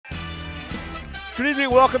Good evening,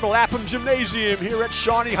 welcome to Lapham Gymnasium here at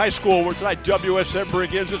Shawnee High School, where tonight WSM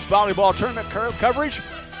begins its volleyball tournament coverage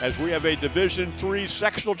as we have a Division III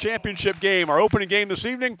sectional championship game. Our opening game this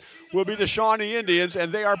evening will be the Shawnee Indians,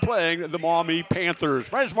 and they are playing the Maumee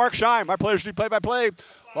Panthers. My name is Mark Schein. My pleasure to play-by-play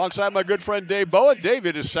alongside my good friend Dave Bowen. Dave,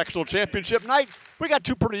 it is sectional championship night. We got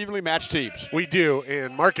two pretty evenly matched teams. We do,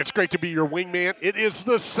 and Mark, it's great to be your wingman. It is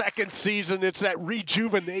the second season. It's that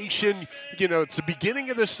rejuvenation. You know, it's the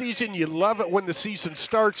beginning of the season. You love it when the season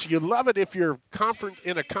starts. You love it if you're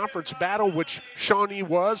in a conference battle, which Shawnee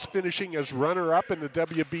was, finishing as runner-up in the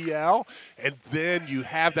WBL. And then you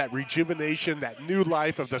have that rejuvenation, that new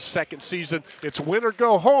life of the second season. It's win or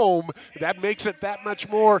go home. That makes it that much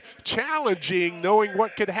more challenging, knowing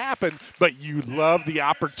what could happen. But you love the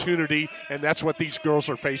opportunity, and that's what these girls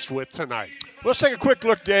are faced with tonight. Let's take a quick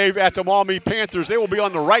look, Dave, at the Maumee Panthers. They will be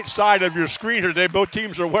on the right side of your screen here today. Both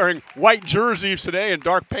teams are wearing white jerseys today and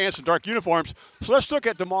dark pants and dark uniforms. So let's look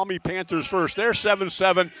at the Maumee Panthers first. They're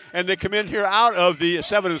 7-7, and they come in here out of the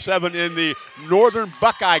 7-7 in the Northern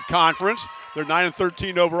Buckeye Conference. They're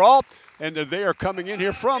 9-13 overall, and they are coming in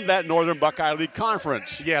here from that Northern Buckeye League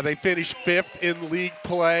Conference. Yeah, they finished 5th in league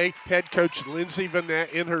play. Head coach Lindsay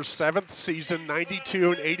Vanette in her 7th season,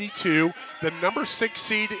 92-82. The number 6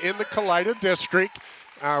 seed in the Kalida District,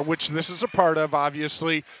 which this is a part of,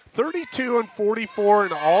 obviously. 32-44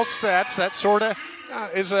 in all sets. That sort of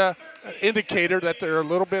is an indicator that they're a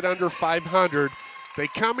little bit under 500. They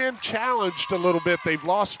come in challenged a little bit. They've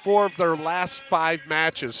lost 4 of their last 5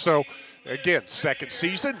 matches. So, again, second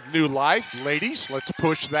season, new life. Ladies, let's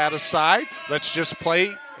push that aside. Let's just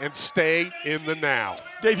play and stay in the now.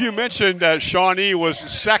 Dave, you mentioned Shawnee was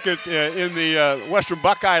second in the Western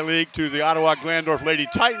Buckeye League to the Ottawa-Glandorf Lady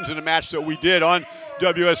Titans in a match that we did on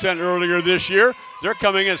WSN earlier this year. They're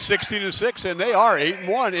coming in 16-6, and they are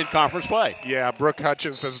 8-1 in conference play. Yeah, Brooke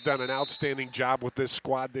Hutchins has done an outstanding job with this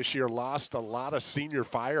squad this year. Lost a lot of senior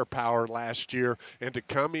firepower last year, and to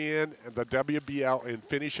come in the WBL and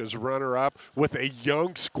finish as runner-up with a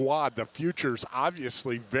young squad, the future's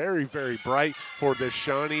obviously very, very bright for the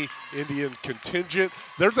Shawnee Indian contingent.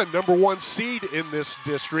 They're the number 1 seed in this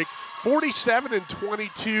district.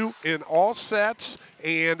 47-22 in all sets,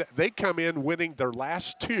 and they come in winning their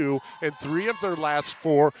last 2 and 3 of their last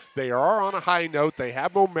 4. They are on a high note. They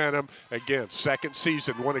have momentum. Again, second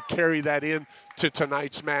season. Want to carry that in to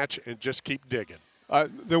tonight's match and just keep digging.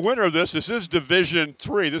 The winner of this is Division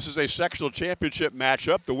III. This is a sectional championship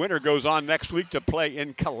matchup. The winner goes on next week to play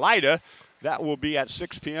in Kalida. That will be at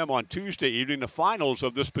 6 p.m. on Tuesday evening. The finals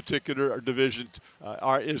of this particular division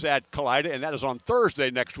is at Kalida, and that is on Thursday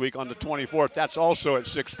next week on the 24th. That's also at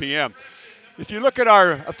 6 p.m. If you look at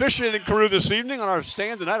our officiating crew this evening on our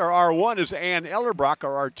stand tonight, our R1 is Ann Ellerbrock.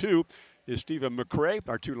 Our R2 is Stephen McCrae.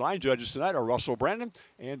 Our 2 line judges tonight are Russell Brandon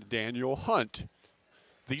and Daniel Hunt.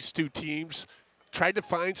 These two teams tried to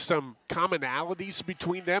find some commonalities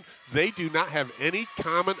between them. They do not have any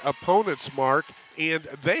common opponents, Mark, and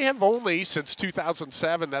they have only, since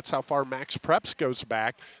 2007, that's how far Max Preps goes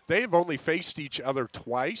back, they have only faced each other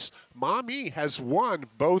twice. Maumee has won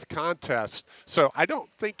both contests, so I don't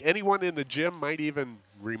think anyone in the gym might even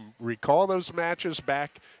recall those matches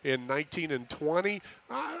back in 19 and 20.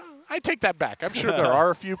 I take that back. I'm sure there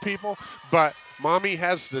are a few people, but Maumee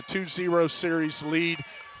has the 2-0 series lead.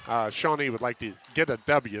 Shawnee would like to get a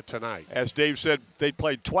W tonight. As Dave said, they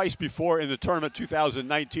played twice before in the tournament,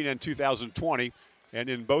 2019 and 2020. And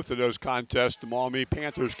in both of those contests, the Maumee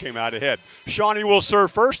Panthers came out ahead. Shawnee will serve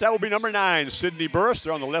first. That will be number 9, Sydney Burris.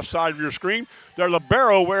 They're on the left side of your screen. Their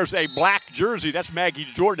libero wears a black jersey. That's Maggie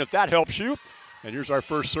Jordan, if that helps you. And here's our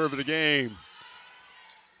first serve of the game.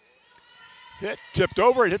 Hit, tipped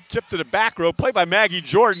over, hit tipped to the back row. Play by Maggie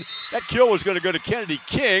Jordan. That kill was going to go to Kennedy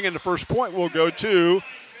King, and the first point will go to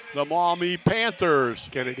the Maumee Panthers.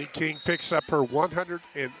 Kennedy King picks up her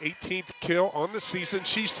 118th kill on the season.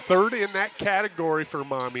 She's 3rd in that category for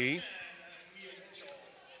Maumee.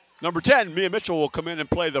 Number 10, Mia Mitchell will come in and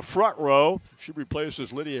play the front row. She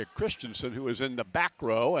replaces Lydia Christensen, who is in the back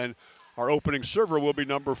row. And our opening server will be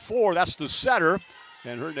number 4. That's the setter.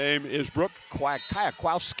 And her name is Brooke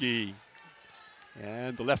Kayakowski.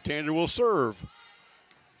 And the left-hander will serve.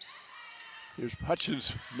 Here's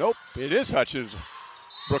Hutchins. Nope, it is Hutchins.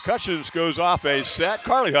 Brooke Hutchins goes off a set.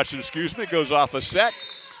 Carly Hutchins, goes off a set.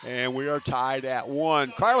 And we are tied at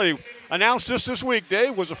 1. Carly announced this week,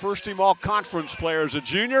 Dave, was a first-team all-conference player as a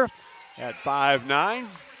junior at 5'9".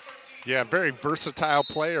 Yeah, very versatile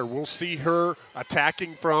player. We'll see her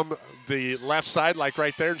attacking from the left side like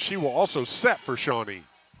right there, and she will also set for Shawnee.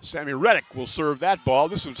 Sammy Reddick will serve that ball.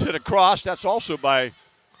 This one's hit across. That's also by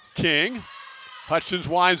King. Hutchins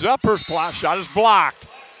winds up. Her shot is blocked.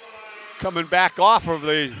 coming back off of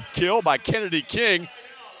the kill by Kennedy King.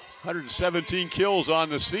 117 kills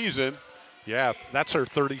on the season. Yeah, that's her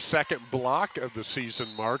 32nd block of the season,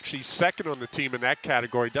 Mark. She's second on the team in that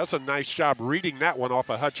category. Does a nice job reading that one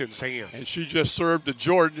off of Hutchins' hand. And she just served to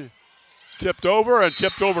Jordan. Tipped over a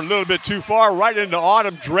little bit too far, right into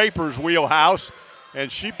Autumn Draper's wheelhouse.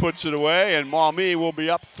 And she puts it away, and Maumee will be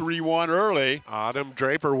up 3-1 early. Autumn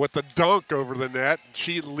Draper with the dunk over the net.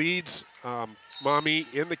 She leads Maumee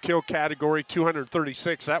in the kill category,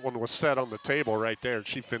 236. That one was set on the table right there, and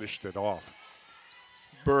she finished it off.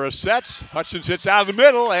 Burris sets. Hutchins hits out of the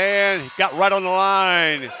middle and got right on the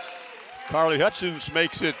line. Carly Hutchins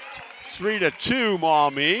makes it 3-2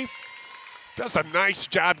 Maumee. Does a nice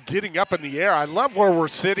job getting up in the air. I love where we're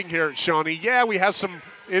sitting here at Shawnee. Yeah, we have some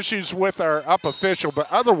issues with our up official, but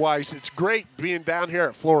otherwise it's great being down here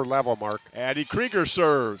at floor level, Mark. Addie Krieger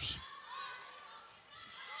serves.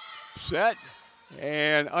 Set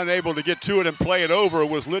and unable to get to it and play it over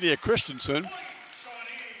was Lydia Christensen.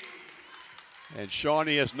 And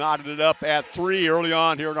Shawnee has knotted it up at 3 early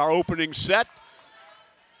on here in our opening set.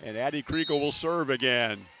 And Addie Krieger will serve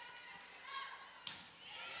again.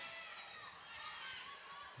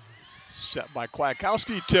 Set by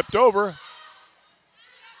Kwiatkowski, tipped over.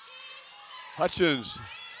 Hutchins,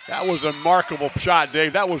 that was a remarkable shot,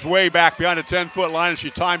 Dave. That was way back behind the 10-foot line, and she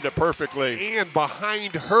timed it perfectly. And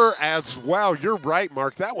behind her as well. You're right,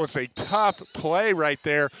 Mark. That was a tough play right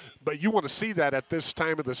there, but you want to see that at this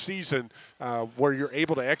time of the season where you're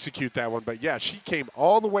able to execute that one. But, yeah, she came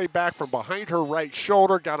all the way back from behind her right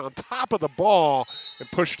shoulder, got on top of the ball, and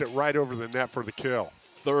pushed it right over the net for the kill.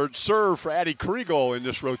 Third serve for Addie Kriegel in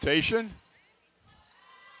this rotation.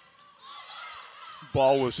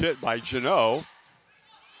 Ball was hit by Janot.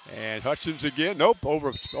 And Hutchins again, nope,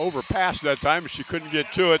 overpassed that time. She couldn't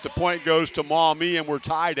get to it. The point goes to Maumee, and we're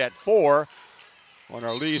tied at 4 on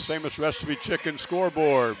our Lee's Famous Recipe Chicken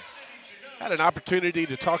scoreboard. Had an opportunity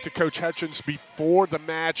to talk to Coach Hutchins before the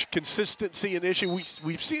match. Consistency an issue.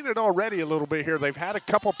 We've seen it already a little bit here. They've had a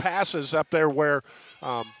couple passes up there where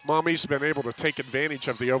Maumee's been able to take advantage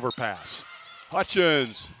of the overpass.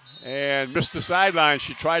 Hutchins and missed the sideline.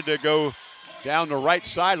 She tried to go down the right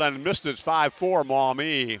sideline and missed it. It's 5-4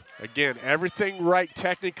 Maumee. Again, everything right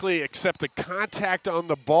technically except the contact on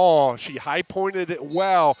the ball. She high-pointed it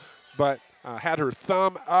well, but had her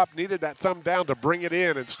thumb up, needed that thumb down to bring it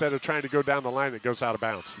in instead of trying to go down the line. It goes out of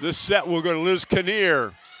bounds. This set will go to Liz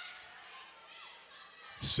Kinnear.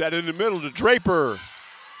 Set in the middle to Draper.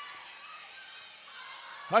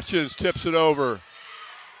 Hutchins tips it over.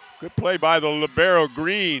 Good play by the libero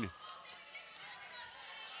Green.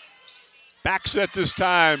 Back set this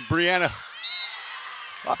time. Brianna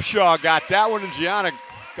Upshaw got that one, and Gianna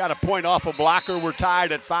got a point off a blocker. We're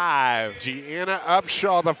tied at 5. Gianna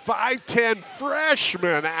Upshaw, the 5'10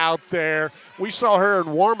 freshman out there. We saw her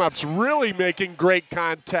in warm-ups really making great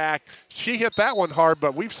contact. She hit that one hard,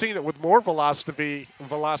 but we've seen it with more velocity,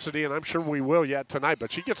 and I'm sure we will yet tonight.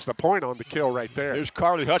 But she gets the point on the kill right there. There's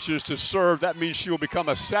Carly Hutchins to serve. That means she will become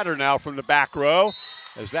a setter now from the back row,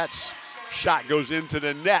 as that shot goes into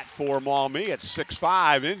the net for Maumee at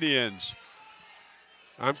 6-5 Indians.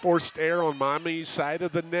 Unforced error on Maumee's side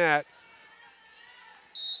of the net.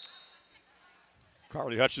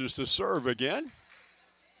 Carly Hutchins to serve again.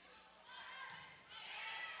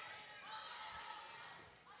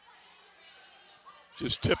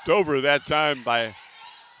 Just tipped over that time by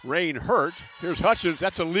Rain Hurt. Here's Hutchins.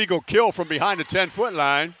 That's a legal kill from behind the 10-foot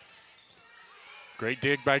line. Great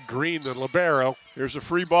dig by Green, the libero. Here's a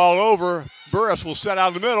free ball over. Burris will set out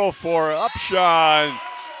in the middle for Upshaw. And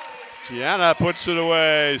Gianna puts it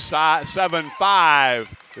away, 7-5.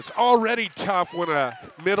 It's already tough when a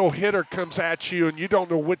middle hitter comes at you and you don't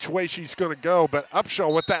know which way she's going to go. But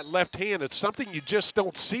Upshaw with that left hand, it's something you just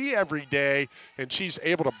don't see every day, and she's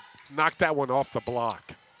able to knock that one off the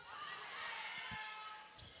block.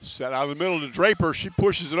 Set out in the middle to Draper. She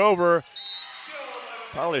pushes it over.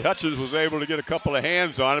 Carly Hutchins was able to get a couple of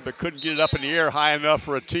hands on it, but couldn't get it up in the air high enough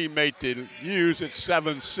for a teammate to use. It's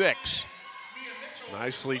 7-6.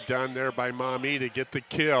 Nicely done there by Maumee to get the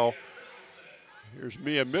kill. Here's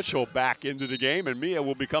Mia Mitchell back into the game, and Mia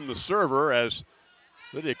will become the server as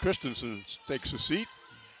Lydia Christensen takes a seat.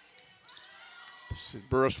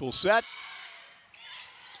 Burris will set.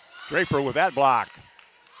 Draper with that block.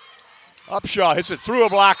 Upshaw hits it through a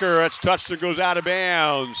blocker. That's touched and goes out of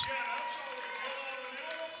bounds.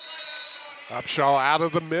 Upshaw out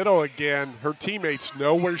of the middle again. Her teammates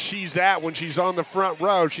know where she's at when she's on the front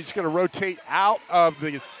row. She's going to rotate out of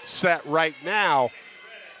the set right now.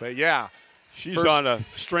 But, yeah. She's on a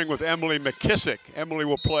string with Emily McKissick. Emily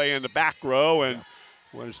will play in the back row, and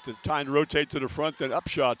When it's the time to rotate to the front, then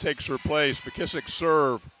Upshaw takes her place. McKissick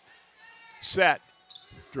serve. Set.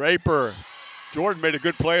 Draper. Jordan made a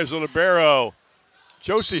good play as a libero.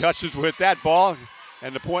 Josie Hutchins will hit that ball,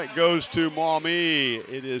 and the point goes to Maumee.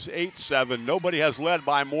 It is 8-7. Nobody has led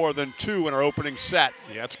by more than 2 in our opening set.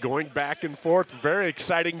 Yeah, it's going back and forth. Very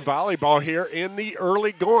exciting volleyball here in the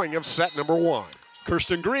early going of set number 1.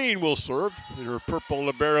 Kirsten Green will serve in her purple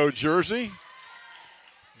libero jersey.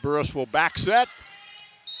 Burris will back set.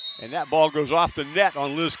 And that ball goes off the net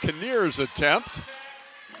on Liz Kinnear's attempt.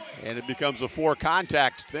 And it becomes a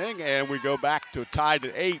 4-contact thing, and we go back to tied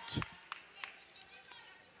at 8.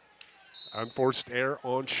 Unforced error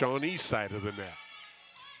on Shawnee's side of the net.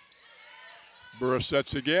 Burris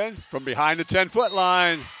sets again from behind the 10-foot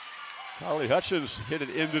line. Carly Hutchins hit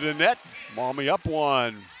it into the net. Maumee up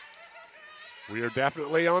 1. We are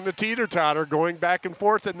definitely on the teeter-totter, going back and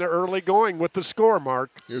forth in the early going with the score,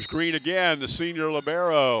 Mark. Here's Green again, the senior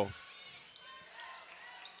libero.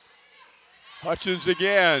 Hutchins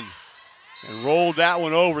again, and rolled that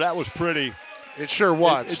one over. That was pretty. It sure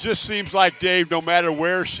was. It just seems like, Dave, no matter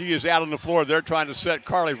where she is out on the floor, they're trying to set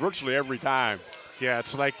Carly virtually every time. Yeah,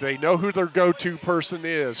 it's like they know who their go-to person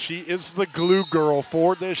is. She is the glue girl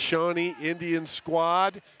for this Shawnee Indian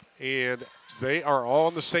squad, and they are all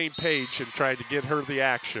on the same page and trying to get her the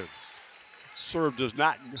action. Serve does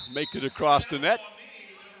not make it across the net.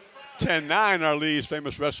 10-9, our Lee's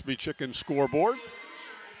Famous Recipe Chicken scoreboard.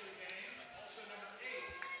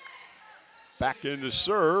 Back in to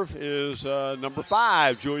serve is number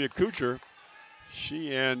 5, Julia Kuchar.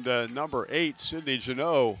 She and number 8, Sydney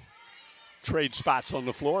Janot, trade spots on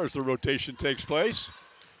the floor as the rotation takes place.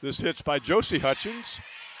 This hits by Josie Hutchins.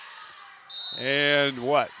 And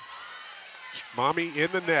what? Maumee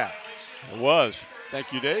in the net. It was.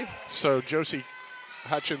 Thank you, Dave. So Josie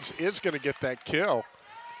Hutchins is going to get that kill.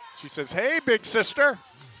 She says, hey, big sister,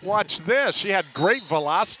 watch this. She had great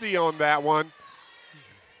velocity on that one.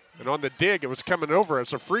 And on the dig, it was coming over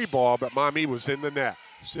as a free ball, but Maumee was in the net.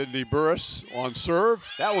 Sydney Burris on serve.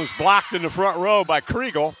 That was blocked in the front row by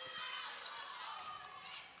Kriegel.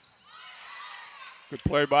 Good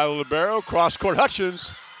play by the libero. Cross-court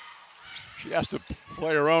Hutchins. She has to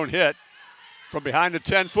play her own hit from behind the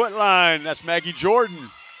 10-foot line. That's Maggie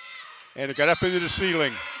Jordan. And it got up into the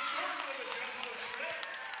ceiling.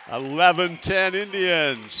 11-10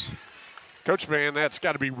 Indians. Coach Van Nat's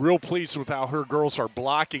got to be real pleased with how her girls are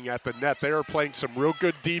blocking at the net. They are playing some real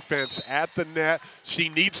good defense at the net. She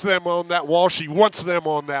needs them on that wall. She wants them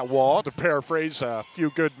on that wall, to paraphrase a few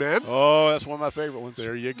good men. Oh, that's one of my favorite ones.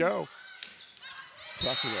 There you go.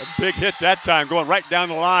 A big hit that time, going right down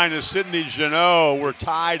the line is Sydney Janot. We're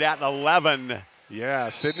tied at 11. Yeah,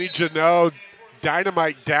 Sydney Janot,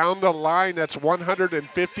 dynamite down the line. That's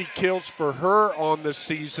 150 kills for her on the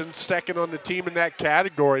season. Second on the team in that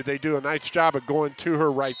category. They do a nice job of going to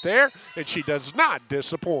her right there, and she does not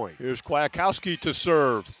disappoint. Here's Kwiatkowski to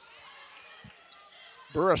serve.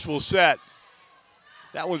 Burris will set.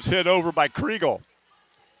 That one's hit over by Kriegel.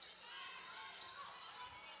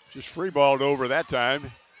 Just free-balled over that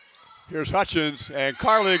time. Here's Hutchins, and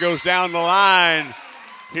Carly goes down the line.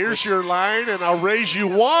 Here's your line, and I'll raise you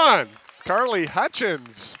 1. Carly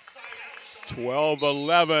Hutchins.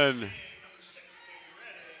 12-11.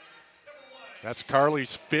 That's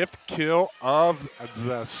Carly's 5th kill of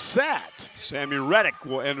the set. Sammy Reddick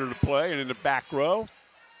will enter the play, and in the back row.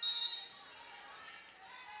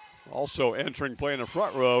 Also entering play in the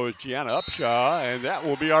front row is Gianna Upshaw, and that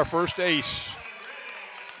will be our first ace.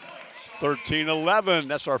 13-11,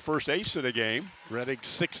 that's our first ace of the game. Reddick's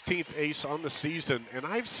 16th ace on the season, and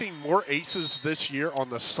I've seen more aces this year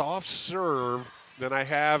on the soft serve than I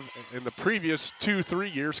have in the previous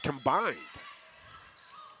 2-3 years combined.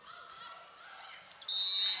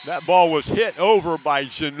 That ball was hit over by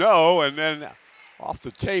Janot, and then off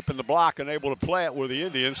the tape in the block, unable to play it with the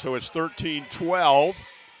Indians, so it's 13-12.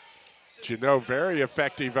 Janot very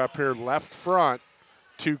effective up here left front,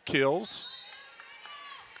 2 kills.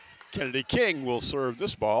 Kennedy King will serve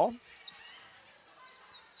this ball.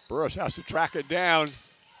 Burris has to track it down,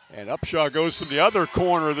 and Upshaw goes from the other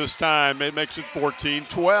corner this time. It makes it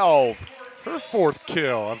 14-12. Her 4th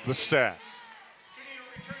kill of the set.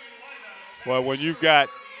 Well, when you've got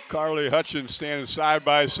Carly Hutchins standing side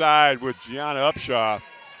by side with Gianna Upshaw,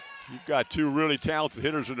 you've got 2 really talented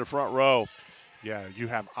hitters in the front row. Yeah, you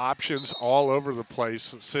have options all over the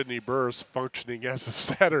place. Sydney Burris functioning as a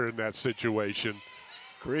setter in that situation.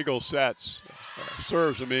 Kriegel sets,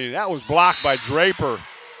 serves. That was blocked by Draper.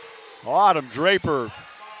 Autumn Draper.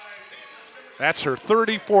 That's her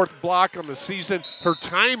 34th block on the season. Her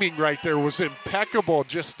timing right there was impeccable.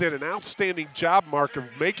 Just did an outstanding job, Mark, of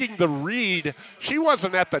making the read. She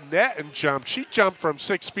wasn't at the net and jumped. She jumped from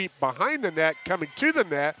 6 feet behind the net, coming to the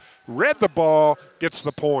net, read the ball, gets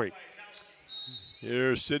the point.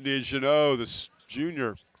 Here's Sydney Janot, this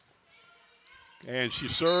junior. And she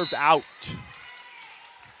served out.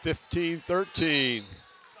 15-13.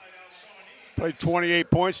 Played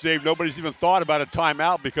 28 points, Dave. Nobody's even thought about a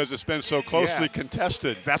timeout because it's been so closely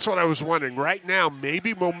contested. That's what I was wondering. Right now,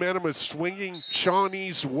 maybe momentum is swinging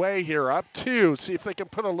Shawnee's way here up 2. See if they can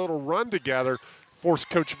put a little run together, force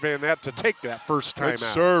Coach Van Nett to take that first timeout. Good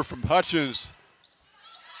serve from Hutchins.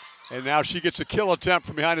 And now she gets a kill attempt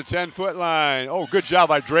from behind the 10-foot line. Oh, good job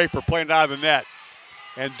by Draper playing it out of the net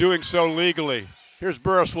and doing so legally. Here's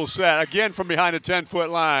Burris will set again from behind the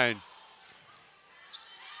 10-foot line.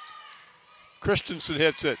 Christensen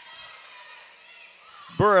hits it.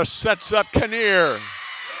 Burris sets up Kinnear.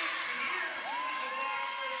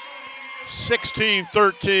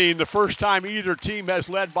 16-13, the first time either team has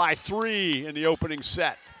led by 3 in the opening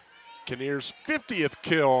set. Kinnear's 50th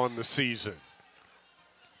kill on the season.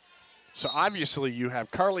 So obviously you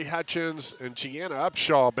have Carly Hutchins and Gianna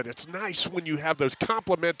Upshaw, but it's nice when you have those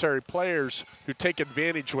complementary players who take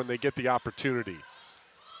advantage when they get the opportunity.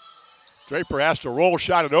 Draper has to roll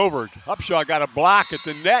shot it over. Upshaw got a block at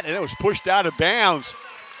the net, and it was pushed out of bounds.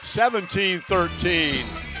 17-13.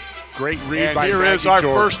 Great read and by here Maggie is our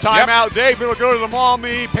George. first timeout. Dave, it'll go to the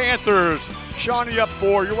Maumee Panthers. Shawnee up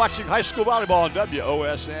 4. You're watching high school volleyball on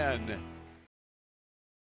WOSN.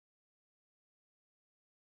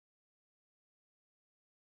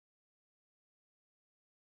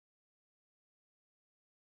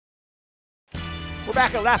 We're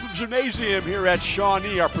back at Lapham Gymnasium here at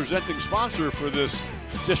Shawnee. Our presenting sponsor for this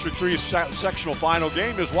District 3 sectional final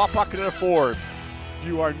game is Wapak Ford.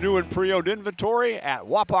 View our new and pre-owned inventory at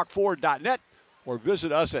wapakford.net or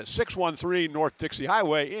visit us at 613 North Dixie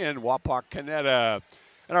Highway in Wapakoneta.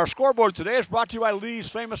 And our scoreboard today is brought to you by Lee's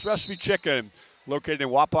Famous Recipe Chicken, located in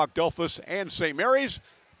Wapak, Delphus, and St. Mary's.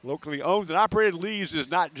 Locally owned and operated, Lee's is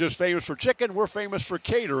not just famous for chicken, we're famous for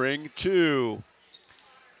catering too.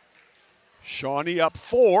 Shawnee up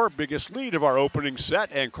 4, biggest lead of our opening set,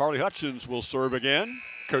 and Carly Hutchins will serve again.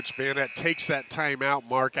 Coach Van Nett takes that timeout,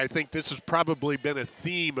 Mark. I think this has probably been a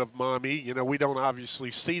theme of Maumee. You know, we don't obviously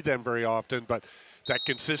see them very often, but that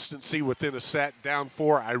consistency within a set, down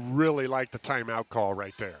 4, I really like the timeout call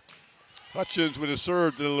right there. Hutchins with a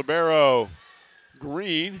serve to the libero.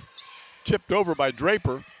 Green, tipped over by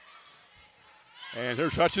Draper. And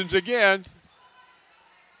here's Hutchins again.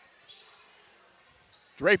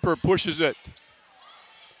 Draper pushes it.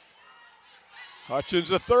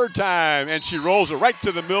 Hutchins a third time, and she rolls it right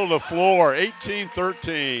to the middle of the floor,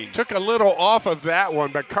 18-13. Took a little off of that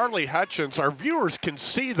one, but Carly Hutchins, our viewers can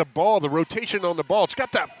see the ball, the rotation on the ball. It's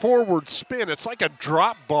got that forward spin. It's like a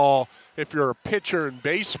drop ball if you're a pitcher in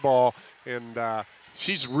baseball, and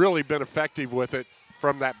she's really been effective with it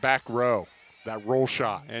from that back row, that roll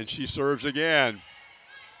shot. And she serves again.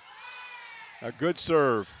 A good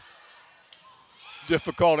serve.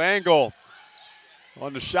 Difficult angle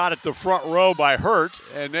on the shot at the front row by Hurt,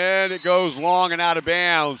 and then it goes long and out of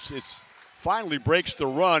bounds. It finally breaks the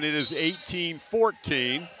run. It is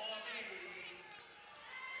 18-14.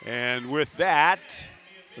 And with that,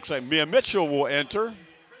 looks like Mia Mitchell will enter,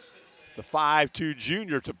 the 5'2"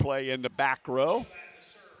 junior, to play in the back row.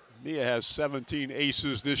 Mia has 17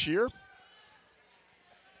 aces this year.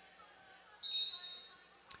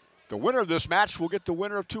 The winner of this match will get the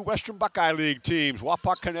winner of 2 Western Buckeye League teams,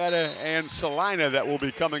 Wapakoneta and Salina, that will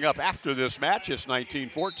be coming up after this match. It's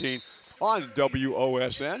 19-14 on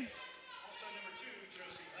WOSN.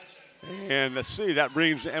 And let's see, that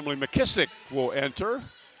brings Emily McKissick will enter.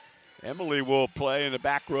 Emily will play in the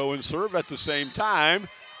back row and serve at the same time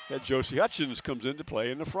that Josie Hutchins comes in to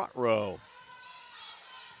play in the front row.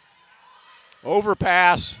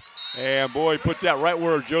 Overpass. And boy, put that right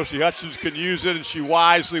where Josie Hutchins could use it, and she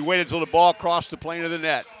wisely waited until the ball crossed the plane of the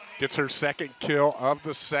net. Gets her second kill of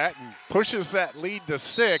the set and pushes that lead to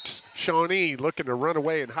 6. Shawnee looking to run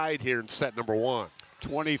away and hide here in set number 1.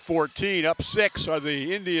 20-14, up 6 are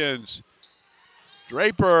the Indians.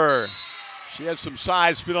 Draper, she had some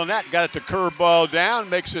side spin on that, got it to curveball down,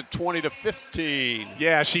 makes it 20-15.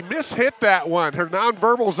 Yeah, she mishit that one. Her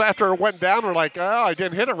nonverbals after it went down were like, oh, I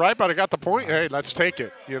didn't hit it right, but I got the point. Hey, let's take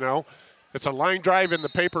it, you know. It's a line drive in the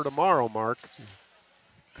paper tomorrow, Mark.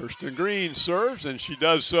 Kirsten Green serves, and she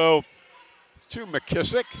does so to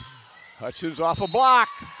McKissick. Hutchins off a block.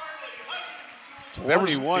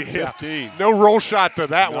 21-15. No roll shot to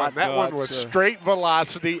that Not one. That one was nuts. straight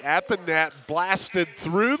velocity at the net, blasted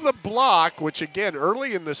through the block, which again,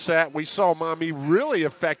 early in the set, we saw Maumee really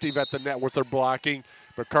effective at the net with their blocking,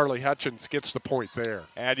 but Carly Hutchins gets the point there.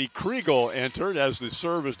 Addie Kriegel entered as the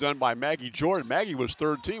serve is done by Maggie Jordan. Maggie was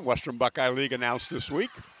third team Western Buckeye League announced this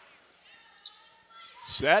week.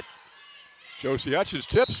 Set. Josie Hutchins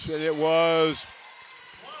tips, and it was,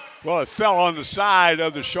 well, it fell on the side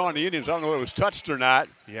of the Shawnee Indians. I don't know if it was touched or not.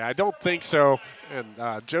 Yeah, I don't think so.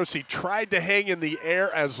 And Josie tried to hang in the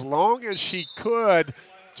air as long as she could,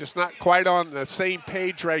 just not quite on the same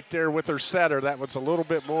page right there with her setter. That was a little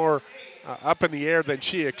bit more up in the air than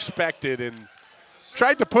she expected, and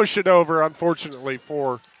tried to push it over. Unfortunately,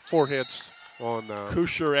 four hits on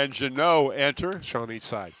Kusher and Janot enter. Shawnee's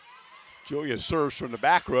side. Julia serves from the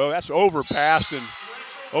back row. That's overpassed in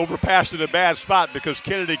a bad spot because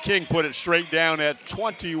Kennedy King put it straight down at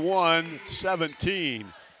 21-17.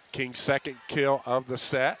 King's second kill of the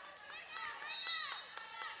set.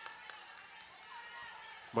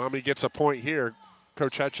 Maumee gets a point here.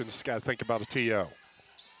 Coach Hutchins has got to think about a TO.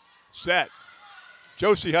 Set.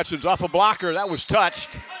 Josie Hutchins off a blocker. That was touched.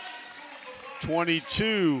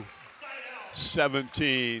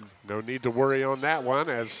 22-17. No need to worry on that one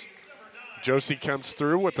as Josie comes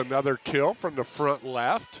through with another kill from the front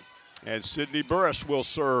left. And Sydney Burris will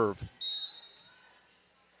serve.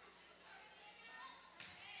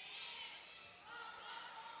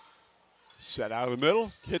 Set out of the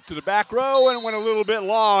middle, hit to the back row, and went a little bit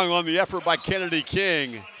long on the effort by Kennedy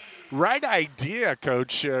King. Right idea,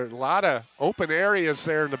 Coach. A lot of open areas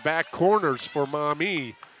there in the back corners for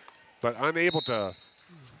Maumee, but unable to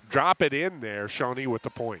drop it in there. Shawnee with the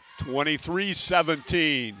point.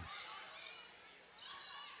 23-17.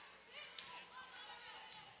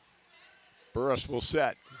 Burris will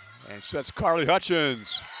set, and sets Carly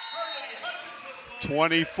Hutchins.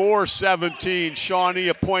 24-17. Shawnee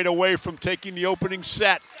a point away from taking the opening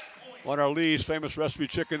set on our Lee's Famous Recipe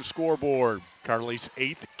Chicken scoreboard. Carly's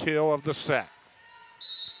 8th kill of the set.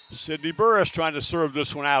 Sydney Burris trying to serve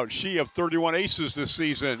this one out. She of 31 aces this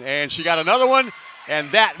season, and she got another one, and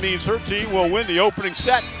that means her team will win the opening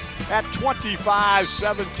set at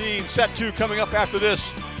 25-17. Set 2 coming up after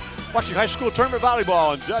this. Watching high school tournament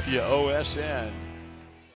volleyball on WOSN.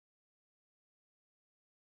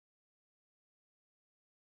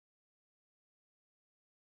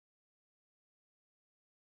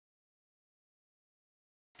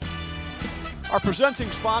 Our presenting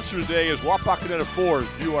sponsor today is Wapak Canetta Ford.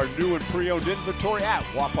 View our new and pre-owned inventory at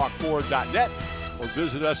wapakford.net or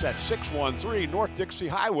visit us at 613 North Dixie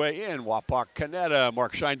Highway in Wapak, Canetta.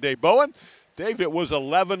 Mark Shine, Dave Bowen. Dave, it was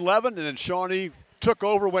 11-11, and then Shawnee took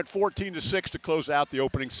over, went 14-6 to close out the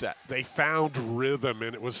opening set. They found rhythm,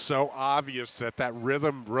 and it was so obvious that that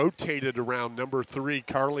rhythm rotated around number 3,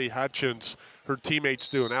 Carly Hutchins. Her teammates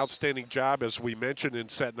do an outstanding job, as we mentioned in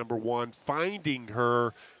set number 1, finding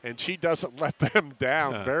her, and she doesn't let them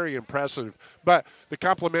down. Yeah. Very impressive. But the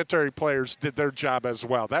complementary players did their job as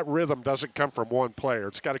well. That rhythm doesn't come from one player.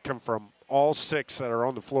 It's got to come from all 6 that are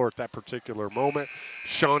on the floor at that particular moment.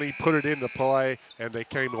 Shawnee put it into play, and they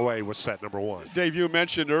came away with set number 1. Dave, you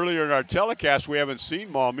mentioned earlier in our telecast we haven't seen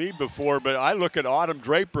Maumee before, but I look at Autumn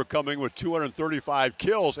Draper coming with 235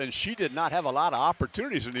 kills, and she did not have a lot of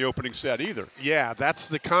opportunities in the opening set either. Yeah, that's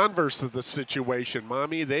the converse of the situation.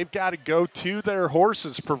 Maumee, they've got to go to their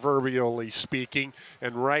horses, proverbially speaking,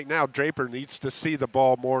 and right now Draper needs to see the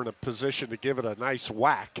ball more in a position to give it a nice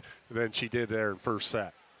whack than she did there in first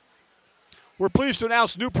set. We're pleased to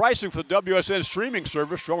announce new pricing for the WSN streaming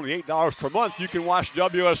service for only $8 per month. You can watch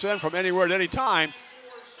WSN from anywhere at any time.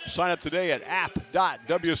 Sign up today at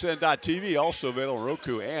app.wsn.tv, also available on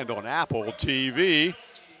Roku and on Apple TV.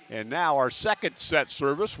 And now our second set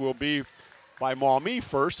service will be by Maumee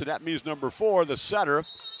first, and that means number 4, the setter,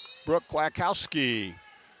 Brooke Kwiatkowski.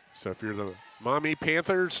 So if you're the Maumee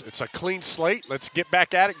Panthers, it's a clean slate. Let's get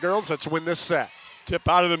back at it, girls. Let's win this set. Tip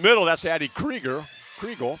out of the middle. That's Addie Kriegel.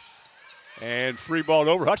 And free ball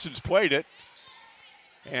over. Hutchins played it.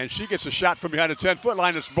 And she gets a shot from behind the 10-foot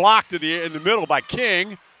line. It's blocked in the middle by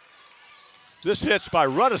King. This hits by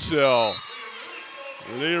Rudisil.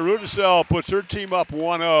 Leah Rudisil puts her team up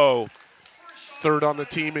 1-0. Third on the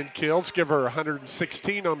team in kills. Give her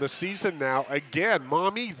 116 on the season now. Again,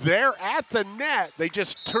 Maumee, they're at the net. They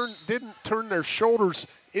just didn't turn their shoulders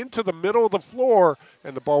into the middle of the floor,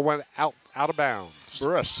 and the ball went out of bounds.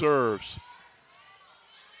 Burris serves.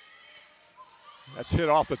 That's hit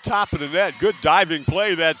off the top of the net. Good diving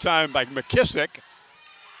play that time by McKissick.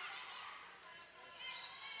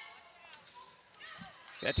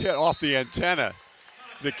 That hit off the antenna.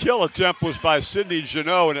 The kill attempt was by Sydney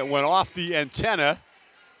Janot, and it went off the antenna,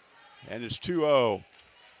 and it's 2-0.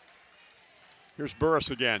 Here's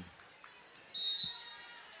Burris again.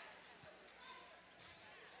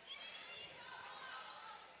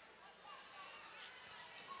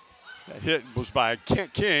 That hit was by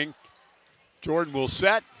King. Jordan will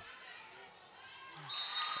set.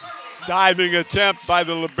 Diving attempt by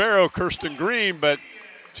the libero, Kirsten Green, but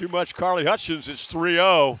too much Carly Hutchins. It's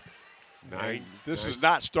 3-0. This is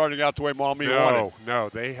not starting out the way Maumee wanted. No,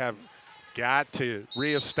 they have got to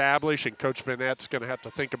reestablish, and Coach Vanette's going to have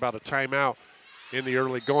to think about a timeout in the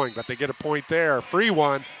early going, but they get a point there. A free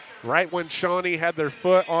one right when Shawnee had their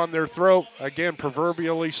foot on their throat. Again,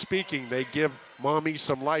 proverbially speaking, they give Maumee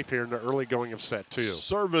some life here in the early going of set 2.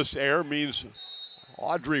 Service error means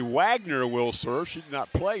Audrey Wagner will serve. She did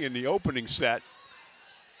not play in the opening set.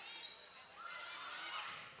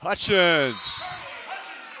 Hutchins.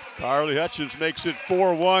 Carly Hutchins makes it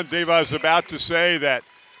 4-1. Dave, I was about to say that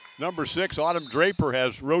number 6, Autumn Draper,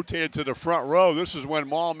 has rotated to the front row. This is when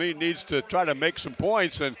Maumee needs to try to make some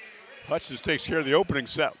points, and Hutchins takes care of the opening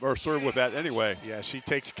set, or serve with that anyway. Yeah, she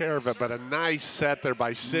takes care of it, but a nice set there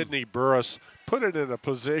by Sydney Burris. Put it in a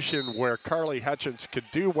position where Carly Hutchins could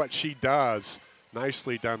do what she does.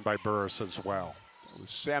 Nicely done by Burris as well. It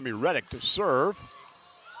was Sammy Reddick to serve.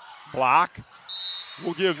 Block.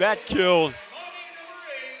 We'll give that kill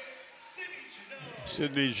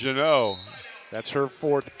Sydney Janot. That's her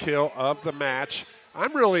 4th kill of the match.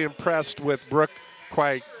 I'm really impressed with Brooke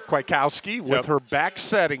Kwiatkowski with her back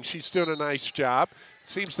setting. She's doing a nice job.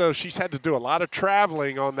 Seems though she's had to do a lot of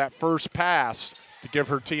traveling on that first pass to give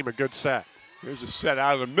her team a good set. Here's a set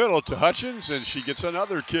out of the middle to Hutchins, and she gets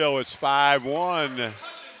another kill. It's 5-1.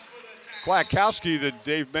 Kwiatkowski, that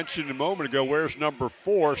Dave mentioned a moment ago, wears number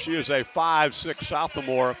 4. She is a 5'6"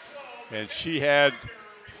 sophomore, and she had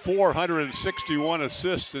 461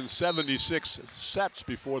 assists in 76 sets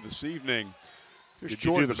before this evening. Did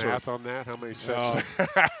you do the math on that? How many sets?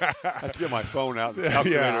 I have to get my phone out.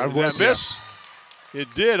 Yeah, I would miss.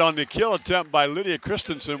 It did on the kill attempt by Lydia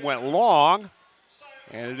Christensen, went long,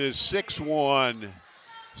 and it is 6-1,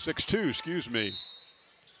 6-2, excuse me.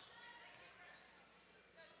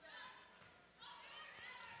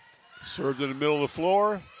 Served in the middle of the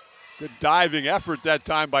floor. Good diving effort that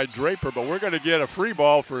time by Draper, but we're going to get a free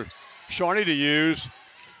ball for Shawnee to use,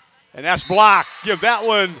 and that's blocked. Give that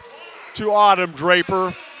one to Autumn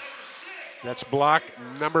Draper. That's block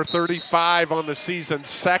number 35 on the season,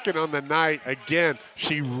 2nd on the night. Again,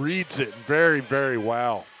 she reads it very, very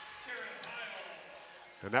well.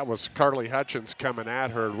 And that was Carly Hutchins coming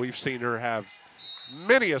at her. We've seen her have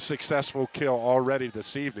many a successful kill already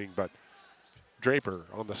this evening, but Draper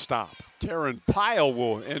on the stop. Taryn Pyle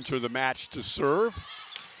will enter the match to serve.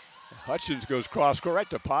 Hutchins goes cross-court right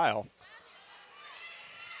to Pyle.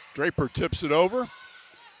 Draper tips it over.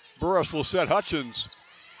 Burris will set Hutchins.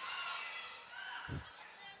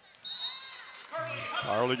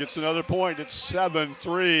 Carly gets another point. It's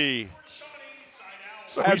 7-3.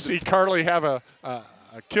 So we see Carly have a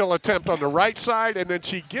kill attempt on the right side, and then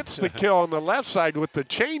she gets the kill on the left side with the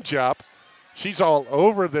changeup. She's all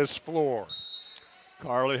over this floor.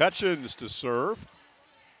 Carly Hutchins to serve.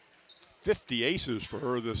 50 aces for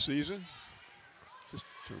her this season. Just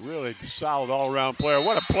a really solid all-around player.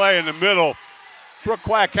 What a play in the middle. Brooke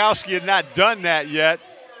Kwiatkowski had not done that yet.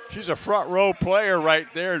 She's a front row player right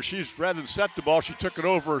there, and she's, rather than set the ball, she took it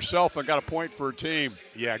over herself and got a point for her team.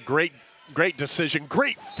 Yeah, great decision.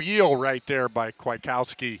 Great feel right there by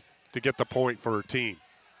Kwiatkowski to get the point for her team.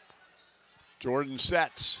 Jordan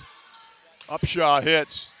sets. Upshaw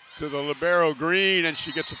hits to the libero Green, and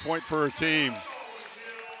she gets a point for her team.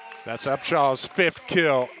 That's Upshaw's 5th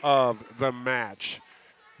kill of the match.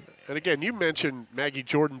 And again, you mentioned Maggie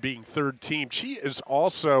Jordan being 3rd team. She is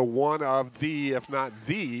also one of the, if not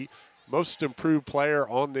the, most improved player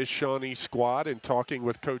on this Shawnee squad. And talking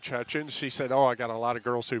with Coach Hutchins, she said, I got a lot of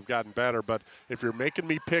girls who've gotten better, but if you're making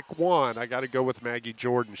me pick one, I got to go with Maggie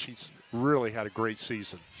Jordan. She's really had a great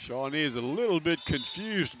season. Shawnee is a little bit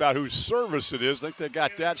confused about whose service it is. I think they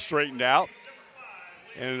got that straightened out.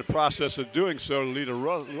 And in the process of doing so, Lita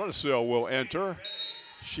Rudisil will enter.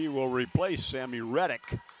 She will replace Sammy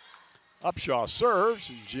Reddick. Upshaw serves,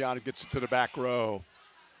 and Gianna gets it to the back row.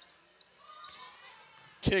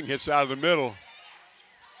 King hits out of the middle.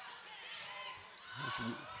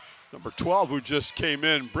 Number 12, who just came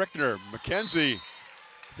in, Brickner. McKenzie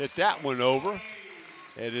hit that one over.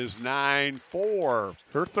 It is 9-4.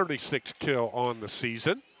 Her 36th kill on the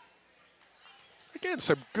season. Again,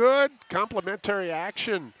 some good complementary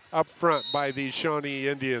action up front by these Shawnee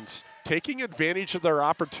Indians, taking advantage of their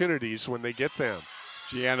opportunities when they get them.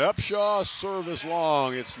 Gianna Upshaw, serve is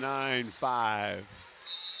long. It's 9-5.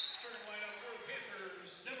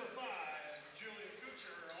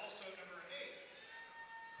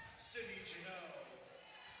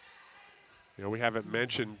 You know, we haven't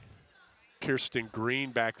mentioned Kirsten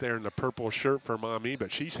Green back there in the purple shirt for Maumee,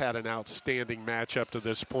 but she's had an outstanding match up to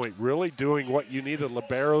this point, really doing what you need a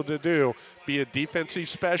libero to do, be a defensive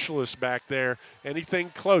specialist back there. Anything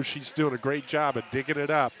close, she's doing a great job of digging it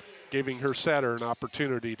up, giving her setter an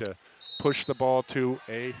opportunity to push the ball to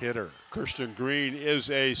a hitter. Kirsten Green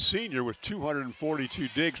is a senior with 242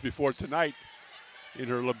 digs before tonight in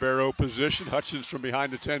her libero position. Hutchins from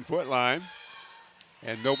behind the 10-foot line,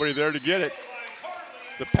 and nobody there to get it.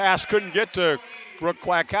 The pass couldn't get to Brooke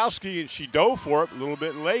Kwiatkowski, and she dove for it a little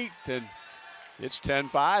bit late, and it's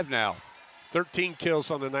 10-5 now. 13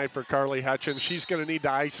 kills on the night for Carly Hutchins. She's going to need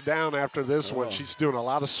to ice down after this one. She's doing a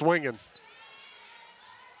lot of swinging.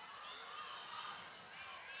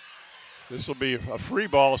 This will be a free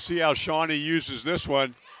ball. See how Shawnee uses this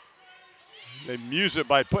one. They muse it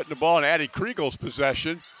by putting the ball in Addie Kriegel's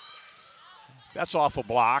possession. That's off a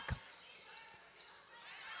block.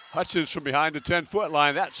 Hutchins from behind the 10-foot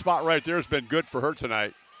line. That spot right there has been good for her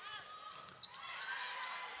tonight.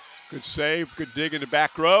 Good save, good dig in the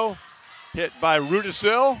back row. Hit by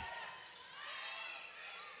Rudisil.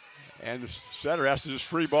 And the setter has to just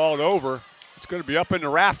free ball it over. It's going to be up in the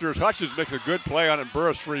rafters. Hutchins makes a good play on it.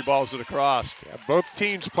 Burris free balls it across. Yeah, both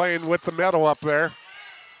teams playing with the medal up there.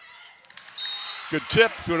 Good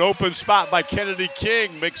tip to an open spot by Kennedy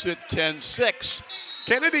King. Makes it 10-6.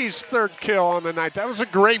 Kennedy's third kill on the night. That was a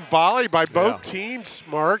great volley by both teams,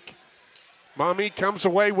 Mark. Maumee comes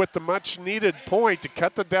away with the much-needed point to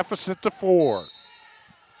cut the deficit to 4.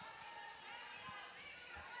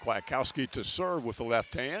 Kwiatkowski to serve with the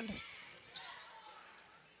left hand.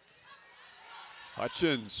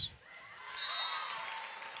 Hutchins.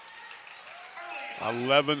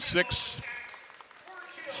 11-6.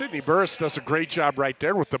 Sydney Burris does a great job right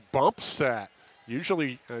there with the bump set.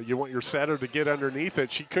 Usually you want your setter to get underneath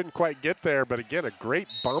it. She couldn't quite get there, but again, a great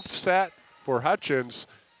bump set for Hutchins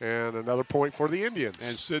and another point for the Indians.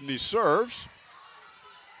 And Sydney serves.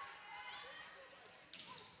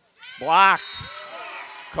 Blocked.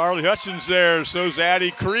 Carly Hutchins there, so's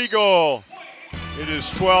Addie Kriegel. It is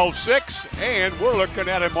 12-6, and we're looking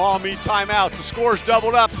at a Maumee timeout. The score's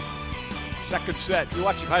doubled up. Second set. You're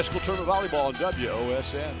watching high school tournament volleyball on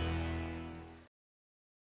WOSN.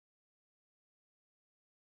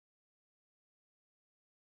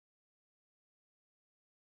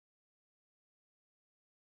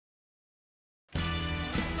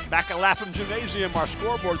 Back at Lapham Gymnasium, our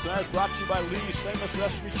scoreboard tonight is brought to you by Lee's Famous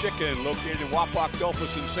Recipe Chicken, located in Wapak,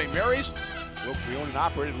 Delphus, and St. Mary's. Locally owned and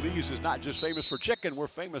operated, Lee's is not just famous for chicken, we're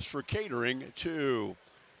famous for catering too.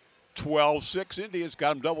 12-6 Indians,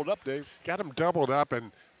 got them doubled up, Dave. Got them doubled up,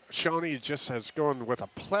 and Shawnee just has gone with a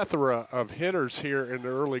plethora of hitters here in the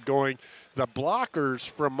early going. The blockers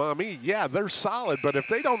from Maumee, yeah, they're solid, but if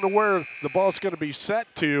they don't know where the ball's going to be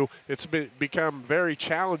set to, it's become very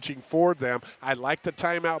challenging for them. I like the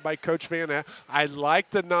timeout by Coach Vanette. I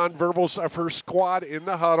like the nonverbals of her squad in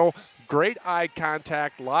the huddle. Great eye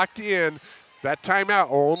contact, locked in. That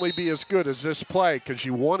timeout will only be as good as this play because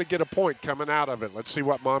you want to get a point coming out of it. Let's see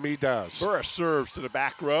what Maumee does. Burris serves to the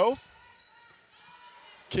back row.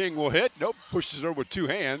 King will hit. Nope, pushes her with two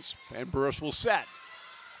hands, and Burris will set.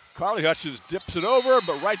 Carly Hutchins dips it over,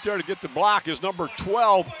 but right there to get the block is number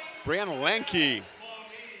 12, Brianna Lanke.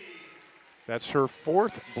 That's her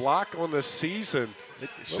 4th block on the season. It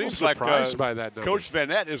seems like by that number. Coach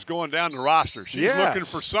Vanette is going down the roster. She's looking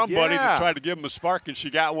for somebody to try to give him a spark, and she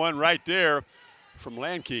got one right there from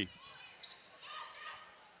Lanke.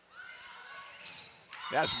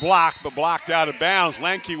 That's blocked, but blocked out of bounds.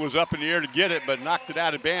 Lanke was up in the air to get it, but knocked it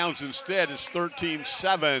out of bounds instead. It's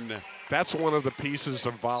 13-7. That's one of the pieces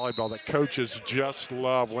of volleyball that coaches just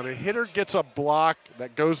love. When a hitter gets a block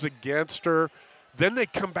that goes against her, then they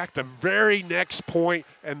come back the very next point,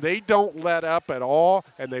 and they don't let up at all,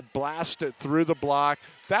 and they blast it through the block.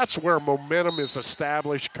 That's where momentum is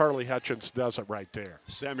established. Carly Hutchins does it right there.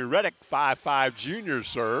 Sammy Reddick, 5'5" junior,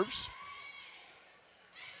 serves.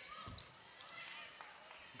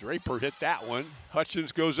 Draper hit that one.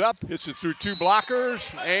 Hutchins goes up, hits it through two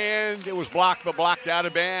blockers, and it was blocked, but blocked out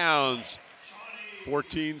of bounds.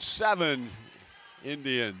 14-7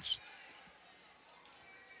 Indians.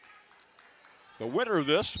 The winner of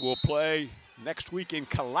this will play next week in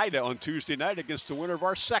Kalida on Tuesday night against the winner of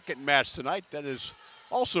our second match tonight. That is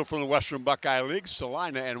also from the Western Buckeye League,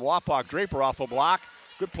 Salina and Wapak. Draper off a block.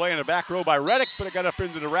 Good play in the back row by Reddick, but it got up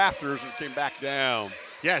into the rafters and came back down.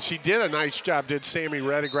 Yeah, she did a nice job, did Sammy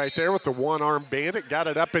Reddick right there with the one-arm bandit, got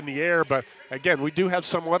it up in the air. But, again, we do have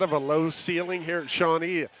somewhat of a low ceiling here at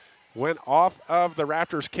Shawnee. It went off of the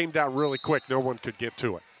rafters, came down really quick. No one could get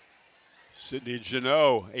to it. Sydney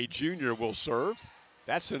Janot, a junior, will serve.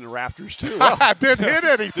 That's in the rafters, too. Didn't hit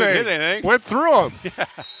anything. Didn't hit anything. Went through them. Yeah.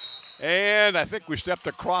 And I think we stepped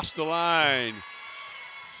across the line.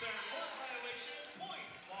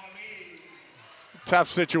 Tough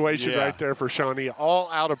situation right there for Shawnee, all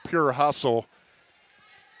out of pure hustle.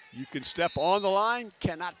 You can step on the line,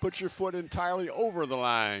 cannot put your foot entirely over the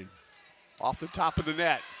line. Off the top of the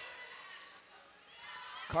net.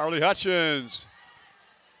 Carly Hutchins.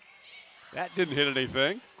 That didn't hit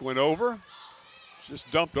anything. Went over. Just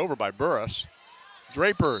dumped over by Burris.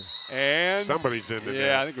 Draper and somebody's in the net.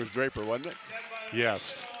 Yeah, I think it was Draper, wasn't it?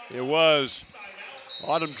 Yes. It was.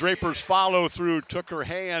 Autumn Draper's follow through took her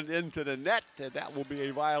hand into the net, and that will be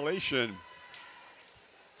a violation.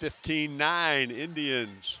 15-9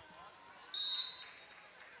 Indians.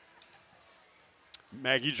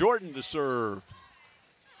 Maggie Jordan to serve.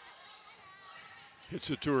 Hits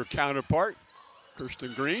it to her counterpart,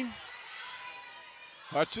 Kirsten Green.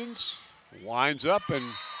 Hutchins winds up and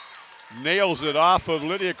nails it off of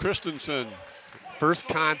Lydia Christensen. First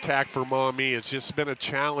contact for Maumee. It's just been a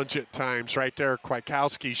challenge at times right there.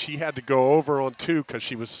 Kwiatkowski, she had to go over on two because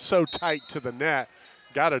she was so tight to the net.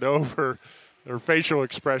 Got it over. Her facial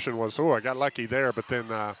expression was, oh, I got lucky there, but then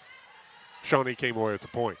Shawnee came away with the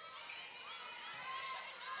point.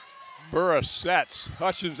 Burris sets.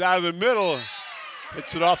 Hutchins out of the middle.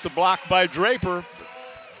 Hits it off the block by Draper.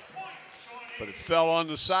 But it fell on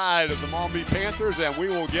the side of the Maumee Panthers, and we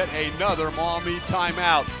will get another Maumee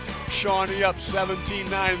timeout. Shawnee up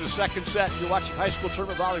 17-9 in the second set. You're watching high school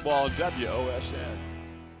tournament volleyball on WOSN.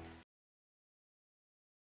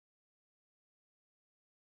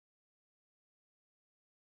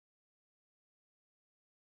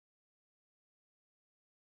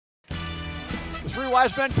 The Three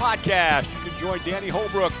Wise Men podcast. You can join Danny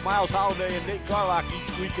Holbrook, Miles Holliday, and Nate Garlock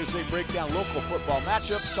each week as they break down local football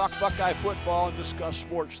matchups, talk Buckeye football, and discuss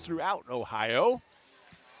sports throughout Ohio.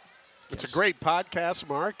 It's a great podcast,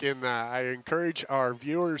 Mark, and I encourage our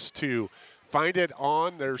viewers to find it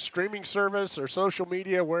on their streaming service or social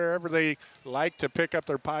media, wherever they like to pick up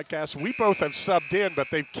their podcasts. We both have subbed in, but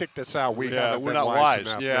they've kicked us out. We're not wise.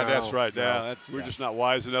 Yeah, that's right. We're just not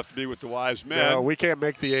wise enough to be with the wise men. No, we can't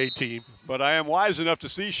make the A-team. But I am wise enough to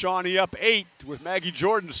see Shawnee up 8 with Maggie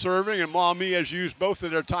Jordan serving, and Maumee has used both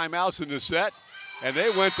of their timeouts in the set. And they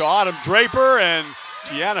went to Autumn Draper, and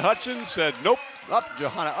Gianna Hutchins said nope.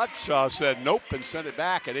 Johanna Upshaw said nope and sent it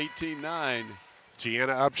back at 18-9.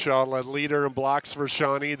 Gianna Upshaw led leader in blocks for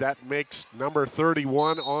Shawnee. That makes number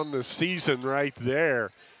 31 on the season right there.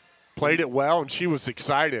 Played it well, and she was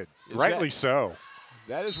excited. Rightly so.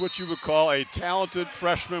 That is what you would call a talented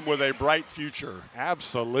freshman with a bright future.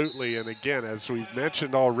 Absolutely, and again, as we've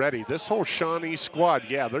mentioned already, this whole Shawnee squad,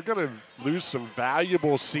 yeah, they're going to lose some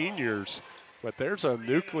valuable seniors, but there's a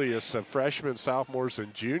nucleus of freshmen, sophomores,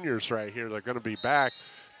 and juniors right here that are going to be back.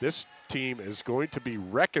 This team is going to be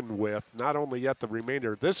reckoned with, not only yet the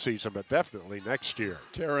remainder of this season, but definitely next year.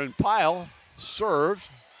 Taryn Pyle served.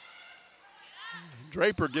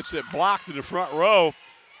 Draper gets it blocked in the front row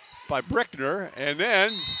by Brickner, and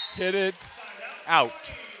then hit it out.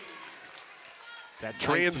 That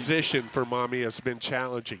transition for Maumee has been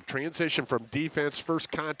challenging. Transition from defense,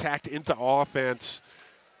 first contact into offense.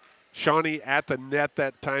 Shawnee at the net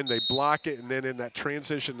that time, they block it, and then in that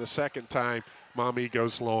transition the second time, Maumee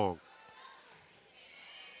goes long.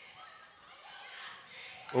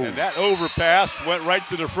 Ooh. And that overpass went right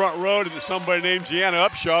to the front row to somebody named Gianna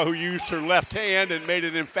Upshaw, who used her left hand and made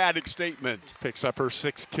an emphatic statement. Picks up her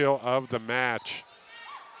 6th kill of the match.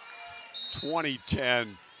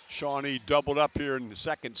 20-10. Shawnee doubled up here in the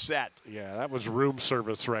second set. Yeah, that was room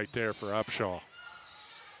service right there for Upshaw.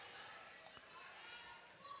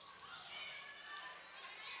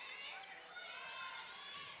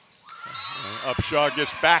 Upshaw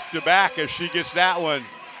gets back-to-back as she gets that one.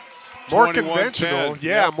 More conventional,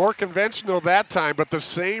 yeah, yep. More conventional that time, but the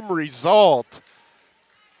same result.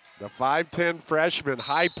 The 5'10 freshman,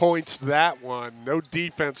 high points that one. No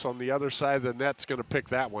defense on the other side of the net's going to pick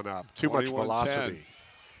that one up. Too much velocity.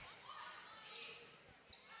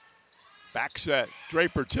 Back set.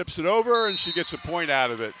 Draper tips it over, and she gets a point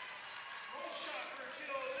out of it.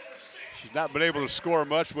 She's not been able to score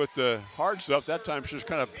much with the hard stuff. That time she just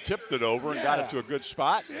kind of tipped it over and got it to a good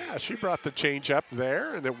spot. Yeah, she brought the change up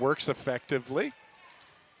there, and it works effectively.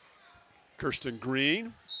 Kirsten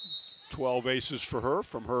Green, 12 aces for her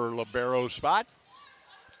from her libero spot.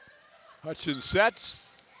 Hudson sets.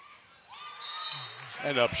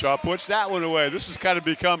 And Upshaw puts that one away. This has kind of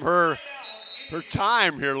become her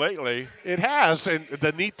time here lately. It has, and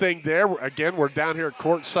the neat thing there, again, we're down here at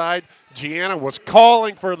courtside. Gianna was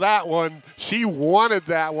calling for that one. She wanted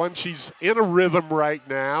that one. She's in a rhythm right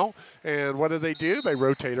now. And what do? They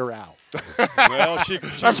rotate her out. Well,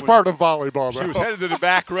 that's part of volleyball. She was headed to the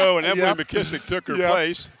back row, and Emily McKissick took her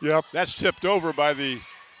place. Yep. That's tipped over by the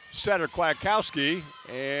setter Kwiatkowski,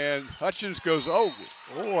 and Hutchins goes, oh,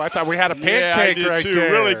 I thought we had a pancake right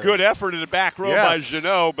there. Really good effort in the back row by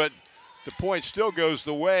Jeannot, but the point still goes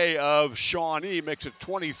the way of Shawnee, makes it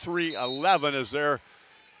 23-11 as they're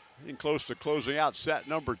getting close to closing out set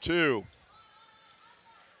number 2.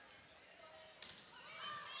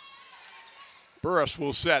 Burris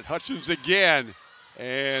will set Hutchins again,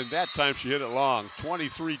 and that time she hit it long,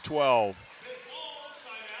 23-12.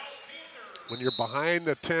 When you're behind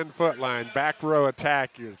the 10-foot line, back row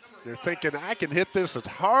attack, you're thinking, I can hit this as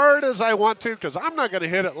hard as I want to because I'm not going to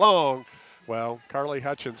hit it long. Well, Carly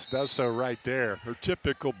Hutchins does so right there. Her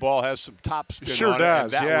typical ball has some top spin sure on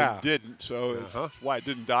does, it, and that one didn't, so that's why it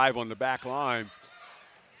didn't dive on the back line.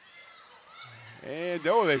 And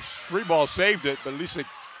no, they free ball saved it, but at least they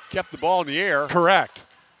kept the ball in the air. Correct.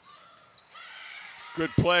 Good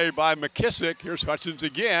play by McKissick. Here's Hutchins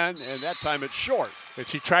again, and that time it's short. And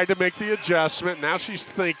she tried to make the adjustment. Now she's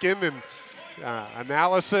thinking, and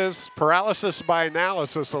paralysis by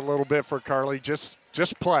analysis a little bit for Carly. Just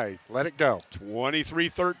play. Let it go.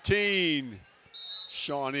 23-13.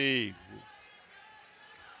 Shawnee.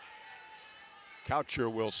 Coucher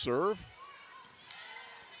will serve.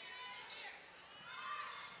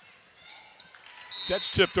 That's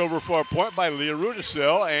tipped over for a point by Leah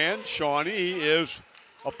Rudisil, and Shawnee is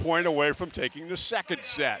a point away from taking the second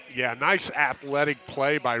set. Yeah, nice athletic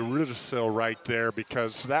play by Rudisil right there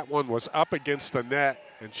because that one was up against the net,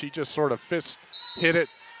 and she just sort of hit it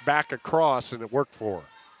back across, and it worked for her.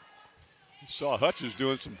 You saw Hutchins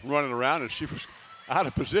doing some running around, and she was out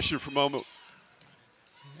of position for a moment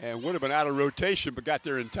and would have been out of rotation, but got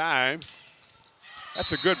there in time.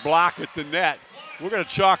 That's a good block at the net. We're going to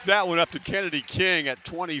chalk that one up to Kennedy King at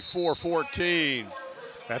 24-14.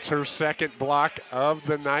 That's her second block of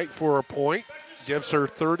the night for a point. Gives her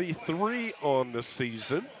 33 on the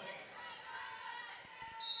season.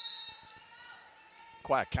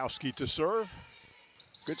 Kwiatkowski to serve.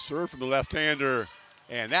 Good serve from the left-hander.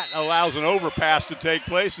 And that allows an overpass to take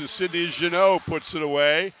place, and Sydney Jeannot puts it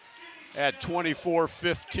away at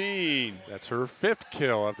 24-15. That's her 5th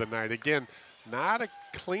kill of the night. Again, not a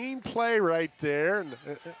clean play right there. And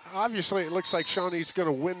obviously, it looks like Shawnee's going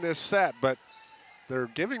to win this set, but they're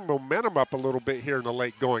giving momentum up a little bit here in the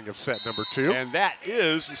late going of set number 2. And that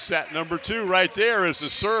is set number 2 right there as the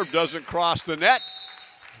serve doesn't cross the net.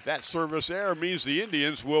 That service error means the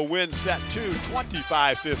Indians will win set 2,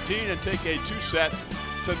 25-15, and take a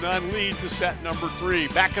 2-set-to-none lead to set number 3.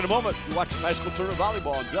 Back in a moment. You're watching high school tournament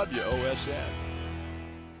volleyball on WOSN.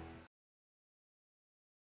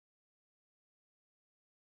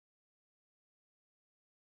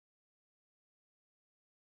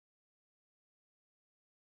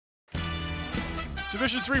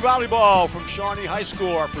 Division III volleyball from Shawnee High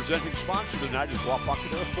School. Our presenting sponsor tonight is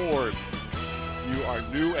Wapakoneta Ford. You are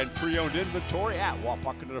new and pre-owned inventory at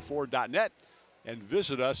wapakonetaford.net and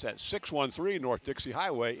visit us at 613 North Dixie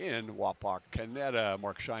Highway in Wapakoneta.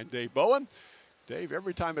 Mark Shine, Dave Bowen. Dave,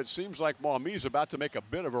 every time it seems like Maumee is about to make a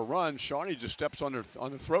bit of a run, Shawnee just steps on the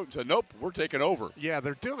throat and said, nope, we're taking over. Yeah,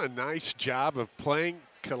 they're doing a nice job of playing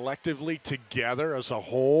collectively together as a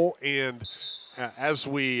whole, and as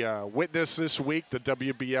we witnessed this week, the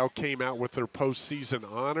WBL came out with their postseason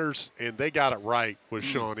honors, and they got it right with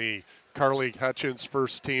Shawnee. Carly Hutchins,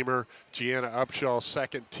 first teamer, Gianna Upshaw,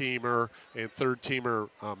 second teamer, and third teamer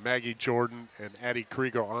Maggie Jordan and Addie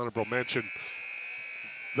Kriegel, honorable mention.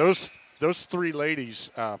 Those three ladies,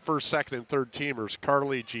 first, second, and third teamers,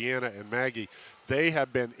 Carly, Gianna, and Maggie, they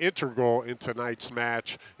have been integral in tonight's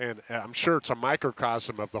match, and I'm sure it's a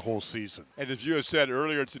microcosm of the whole season. And as you had said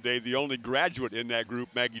earlier today, the only graduate in that group,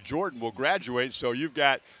 Maggie Jordan, will graduate. So you've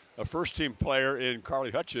got a first-team player in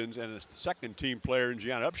Carly Hutchins and a second-team player in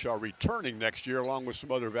Gianna Upshaw returning next year, along with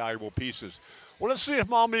some other valuable pieces. Well, let's see if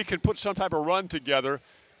Maumee can put some type of run together.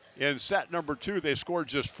 In set number 2, they scored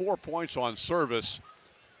just 4 points on service.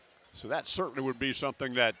 So that certainly would be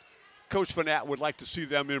something that Coach Fanat would like to see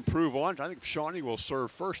them improve on. I think Shawnee will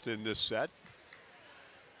serve first in this set.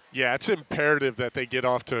 Yeah, it's imperative that they get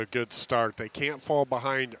off to a good start. They can't fall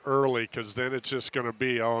behind early because then it's just going to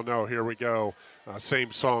be, oh, no, here we go.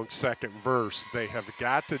 Same song, second verse. They have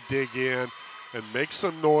got to dig in and make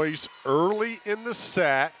some noise early in the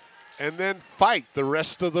set and then fight the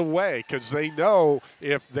rest of the way, because they know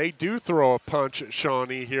if they do throw a punch at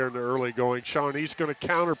Shawnee here in the early going, Shawnee's going to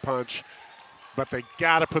counterpunch, but they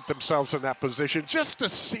got to put themselves in that position just to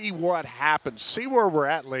see what happens, see where we're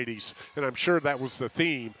at, ladies. And I'm sure that was the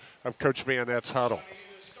theme of Coach Van Ette's huddle.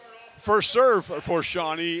 First serve for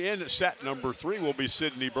Shawnee in set number 3 will be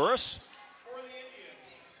Sydney Burris.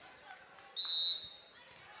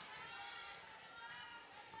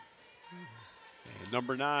 And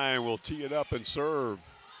number 9 will tee it up and serve.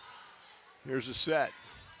 Here's a set.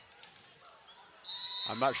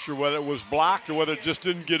 I'm not sure whether it was blocked or whether it just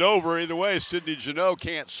didn't get over. Either way, Sydney Janot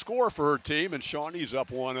can't score for her team, and Shawnee's up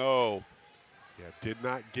 1-0. Yeah, did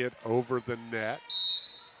not get over the net.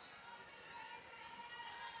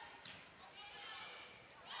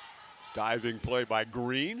 Diving play by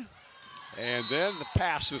Green. And then the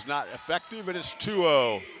pass is not effective, and it's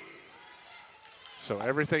 2-0. So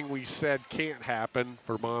everything we said can't happen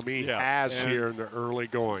for Maumee has here in the early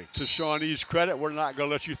going. To Shawnee's credit, we're not going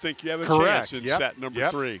to let you think you have a Correct. chance in set number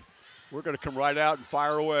 3. We're going to come right out and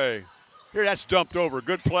fire away. Here, that's dumped over.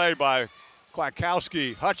 Good play by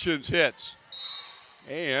Kwiatkowski. Hutchins hits.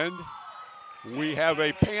 And we have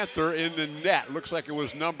a Panther in the net. Looks like it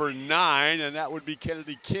was number 9, and that would be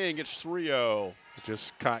Kennedy King. It's 3-0.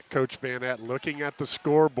 Just caught Coach Van Ette looking at the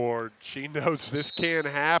scoreboard. She knows this can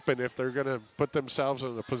happen if they're going to put themselves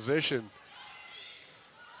in a position.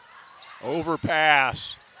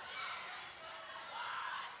 Overpass.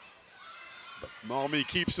 But Maumee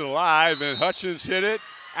keeps it alive, and Hutchins hit it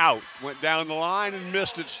out. Went down the line and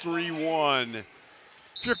missed. It's 3-1.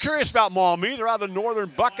 If you're curious about Maumee, they're out of the Northern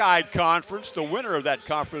Buckeye Conference. The winner of that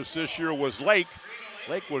conference this year was Lake.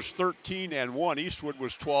 Lake was 13-1. Eastwood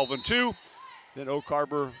was 12-2. Then Oak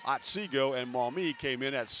Harbor, Otsego, and Maumee came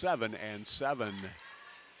in at 7-7.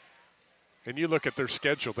 And you look at their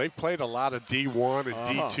schedule. They've played a lot of D1 and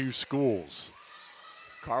D2 schools.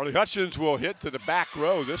 Carly Hutchins will hit to the back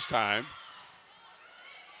row this time.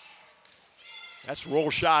 That's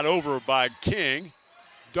roll shot over by King.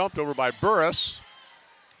 Dumped over by Burris.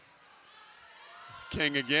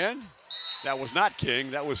 King again. That was not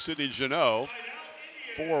King. That was Sydney Janot.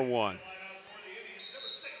 4-1.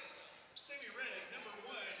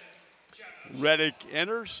 Reddick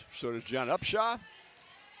enters. So does John Upshaw.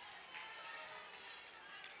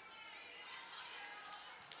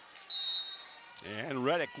 And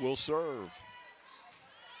Reddick will serve.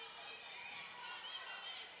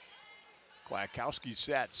 Kwiatkowski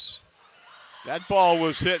sets. That ball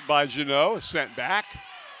was hit by Janot, sent back.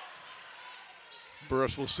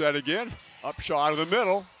 Burris will set again. Upshaw to the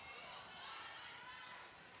middle.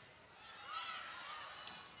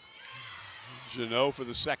 Janot for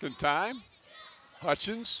the second time.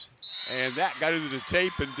 Hutchins, and that got into the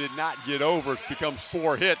tape and did not get over. It becomes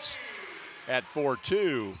 4 hits at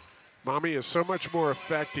 4-2. Maumee is so much more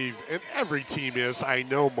effective, and every team is, I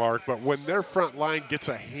know, Mark, but when their front line gets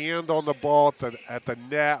a hand on the ball at the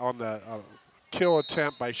net on the kill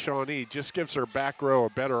attempt by Shawnee, just gives their back row a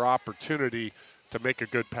better opportunity to make a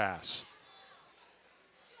good pass.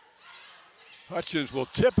 Hutchins will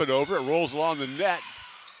tip it over. It rolls along the net.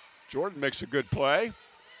 Jordan makes a good play.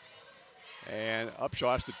 And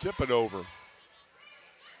Upshaw has to tip it over.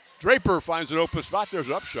 Draper finds an open spot. There's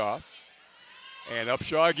Upshaw. And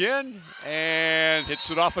Upshaw again. And hits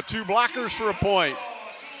it off of 2 blockers for a point.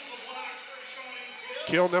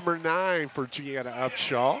 Kill number 9 for Gianna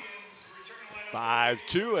Upshaw.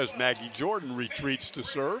 5-2 as Maggie Jordan retreats to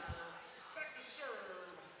serve.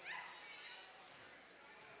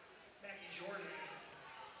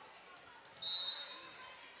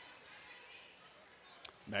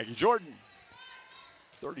 Maggie Jordan,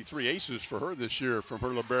 33 aces for her this year from her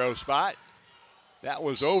libero spot. That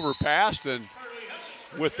was overpassed, and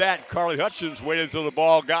with that, Carly Hutchins waited until the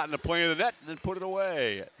ball got in the plane of the net and then put it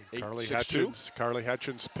away. Carly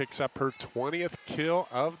Hutchins picks up her 20th kill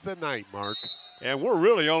of the night, Mark. And we're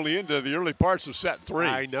really only into the early parts of set 3.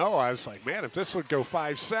 I know. I was like, man, if this would go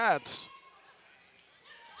 5 sets.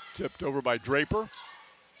 Tipped over by Draper.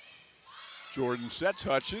 Jordan sets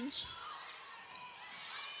Hutchins.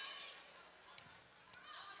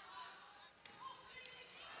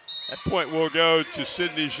 That point will go to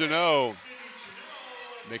Sydney Janot.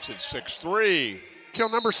 Makes it 6-3. Kill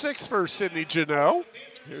number 6 for Sydney Janot.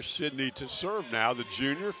 Here's Sydney to serve now, the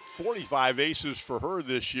junior. 45 aces for her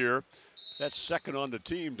this year. That's second on the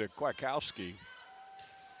team to Kwiatkowski.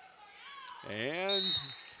 And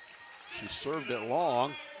she served it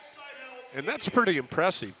long. And that's pretty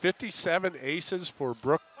impressive. 57 aces for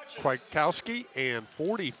Brooke Kwiatkowski and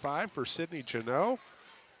 45 for Sydney Janot.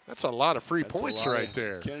 That's a lot of free points right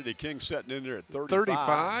there. Kennedy King setting in there at 35.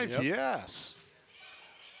 35, yep. Yes.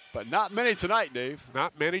 But not many tonight, Dave.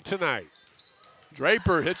 Not many tonight.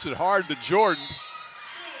 Draper hits it hard to Jordan.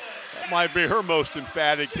 That might be her most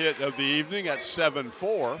emphatic hit of the evening at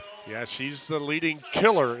 7-4. Yeah, she's the leading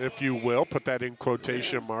killer, if you will. Put that in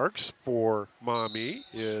quotation marks for Maumee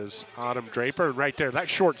is Autumn Draper. And right there, that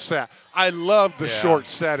short set. I love the short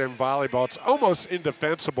set in volleyball. It's almost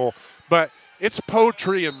indefensible, but it's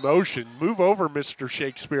poetry in motion. Move over, Mr.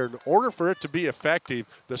 Shakespeare. In order for it to be effective,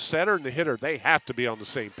 the setter and the hitter, they have to be on the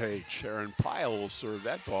same page. Sharon Pyle will serve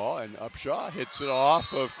that ball, and Upshaw hits it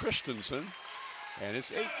off of Christensen, and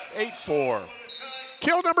it's 8-4.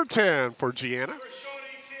 Kill number 10 for Gianna.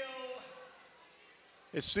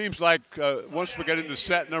 It seems like once we get into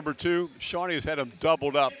set number 2, Shawnee has had them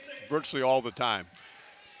doubled up virtually all the time.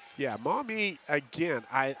 Yeah, Maumee, again,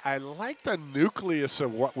 I like the nucleus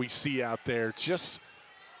of what we see out there. Just,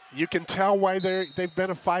 you can tell why they've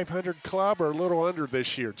been a 500 club or a little under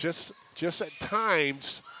this year. Just at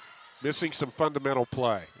times, missing some fundamental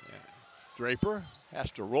play. Yeah. Draper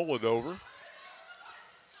has to roll it over.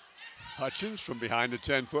 Hutchins from behind the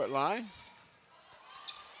 10-foot line.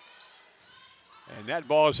 And that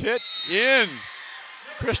ball is hit in.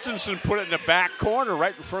 Christensen put it in the back corner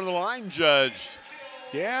right in front of the line judge.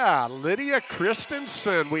 Yeah, Lydia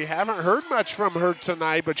Christensen. We haven't heard much from her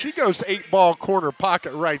tonight, but she goes 8-ball corner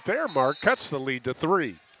pocket right there, Mark. Cuts the lead to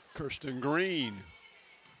 3. Kirsten Green.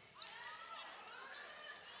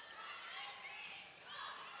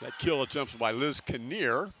 That kill attempt by Liz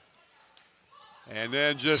Kinnear. And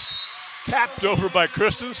then just tapped over by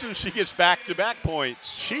Christensen. She gets back-to-back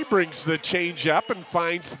points. She brings the change up and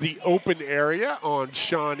finds the open area on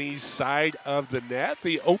Shawnee's side of the net.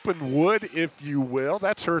 The open wood, if you will.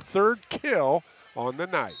 That's her 3rd kill on the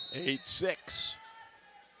night. 8-6.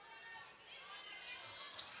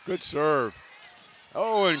 Good serve.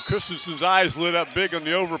 Oh, and Christensen's eyes lit up big on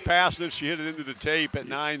the overpass, then she hit it into the tape at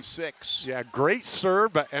 9-6. Yeah, great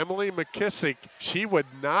serve, but Emily McKissick, she would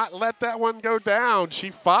not let that one go down. She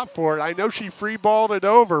fought for it. I know she free-balled it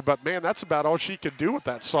over, but, man, that's about all she could do with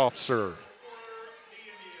that soft serve.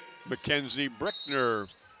 Mackenzie Brickner,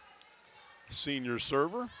 senior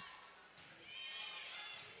server.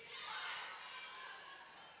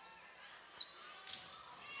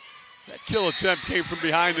 That kill attempt came from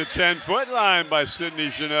behind the 10-foot line by Sydney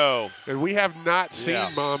Janot. And we have not seen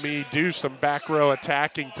Maumee do some back row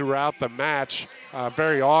attacking throughout the match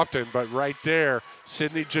very often, but right there,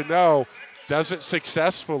 Sydney Janot does it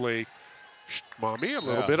successfully. Maumee, a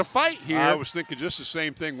little bit of fight here. I was thinking just the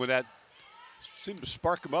same thing when that seemed to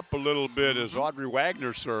spark him up a little bit as Audrey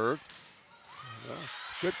Wagner served.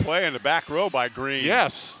 Good play in the back row by Green.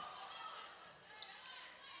 Yes.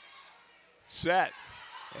 Set.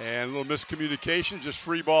 And a little miscommunication, just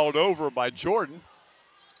free-balled over by Jordan.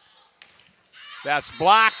 That's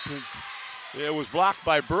blocked. It was blocked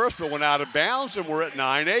by Burris, but went out of bounds, and we're at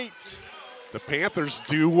 9-8. The Panthers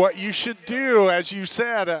do what you should do. As you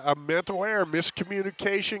said, a mental error,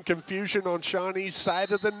 miscommunication, confusion on Shawnee's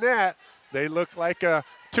side of the net. They look like a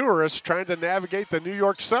tourist trying to navigate the New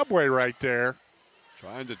York subway right there.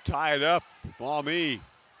 Trying to tie it up, Maumee.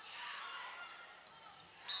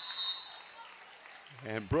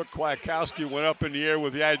 And Brooke Kwiatkowski went up in the air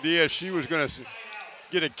with the idea she was going to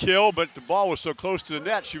get a kill, but the ball was so close to the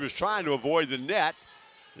net, she was trying to avoid the net.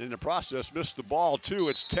 And in the process, missed the ball, too.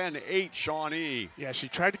 It's 10-8 Shawnee. Yeah, she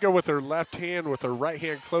tried to go with her left hand with her right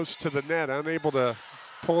hand close to the net, unable to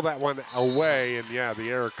pull that one away. And, yeah, the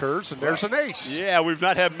error occurs, and there's an ace. Yeah, we've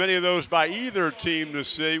not had many of those by either team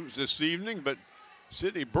this evening, but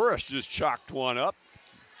Sydney Burris just chalked one up.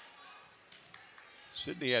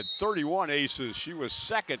 Sydney had 31 aces. She was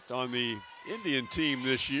second on the Indian team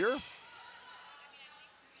this year.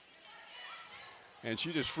 And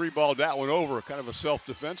she just free-balled that one over, kind of a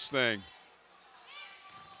self-defense thing.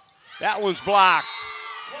 That one's blocked.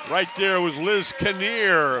 Right there was Liz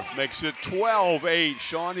Kinnear. Makes it 12-8.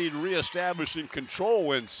 Shawnee reestablishing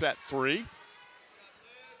control in set 3.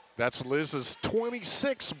 That's Liz's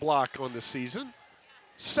 26th block on the season.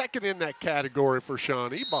 Second in that category for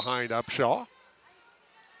Shawnee, behind Upshaw.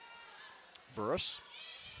 Burris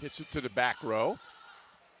hits it to the back row.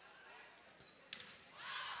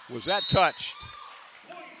 Was that touched?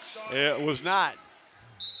 It was not.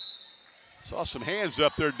 Saw some hands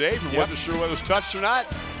up there, Dave, and wasn't sure whether it was touched or not.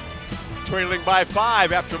 Trailing by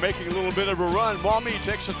 5 after making a little bit of a run. Maumee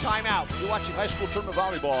takes a timeout. You're watching high school tournament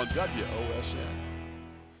volleyball on WOSN.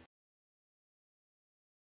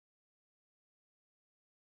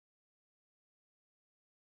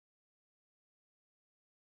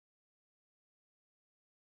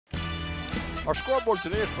 Our scoreboard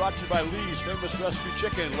today is brought to you by Lee's Famous Rescue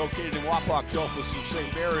Chicken, located in Wapak, Delphus, and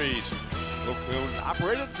St. Mary's.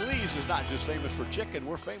 Operated Lee's is not just famous for chicken,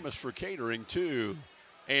 we're famous for catering too.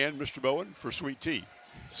 And Mr. Bowen for sweet tea.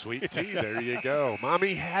 Sweet tea, there you go.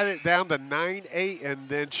 Maumee had it down to 9-8, and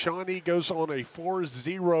then Shawnee goes on a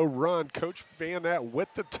 4-0 run. Coach Van Nett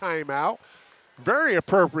with the timeout. Very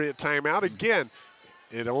appropriate timeout. Again,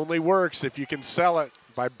 it only works if you can sell it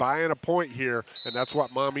by buying a point here, and that's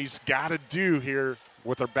what Maumee's got to do here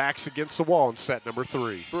with their backs against the wall in set number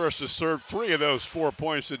 3. Burris has served 3 of those 4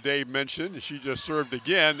 points that Dave mentioned, and she just served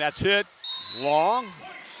again. That's hit long.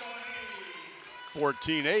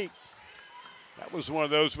 14-8. That was one of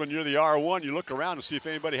those when you're the R1, you look around to see if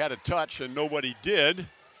anybody had a touch, and nobody did.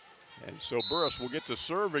 And so Burris will get to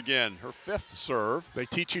serve again, her 5th serve. They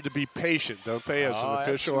teach you to be patient, don't they, as an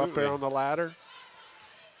official absolutely. up there on the ladder?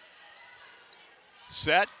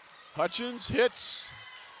 Set. Hutchins hits.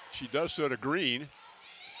 She does so to Green.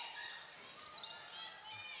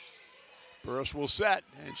 Burris will set,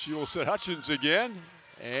 and she will set Hutchins again.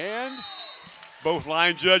 And both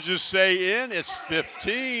line judges say in. It's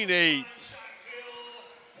 15-8.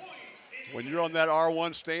 When you're on that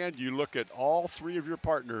R1 stand, you look at all 3 of your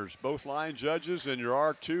partners, both line judges and your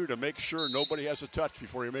R2, to make sure nobody has a touch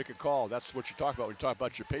before you make a call. That's what you talk about when you talk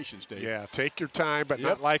about your patience, Dave. Yeah, take your time, but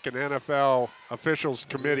not like an NFL officials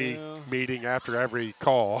committee meeting after every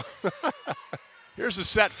call. Here's a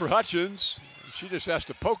set for Hutchins. She just has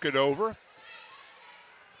to poke it over.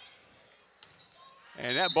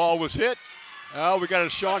 And that ball was hit. Oh, we got a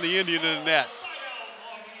Shawnee Indian in the net.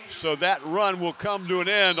 So that run will come to an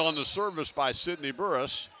end on the service by Sydney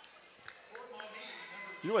Burris.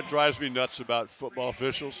 You know what drives me nuts about football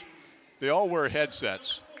officials? They all wear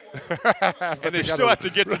headsets. And they still have to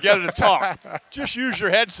get together to talk. Just use your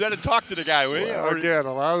headset and talk to the guy, will you? Well, again,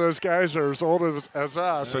 a lot of those guys are as old as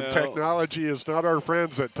us, and technology is not our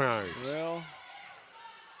friends at times. Well,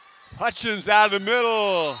 Hutchins out of the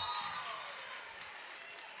middle.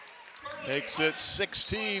 Makes it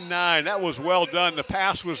 16-9. That was well done. The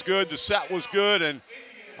pass was good. The set was good. And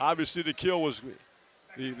obviously the kill was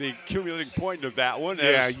the accumulating point of that one.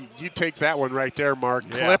 Yeah, you take that one right there, Mark.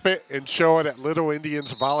 Yeah. Clip it and show it at Little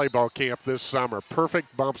Indians Volleyball Camp this summer.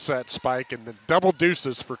 Perfect bump set spike and the double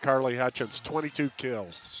deuces for Carly Hutchins. 22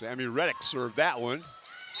 kills. Sammy Reddick served that one.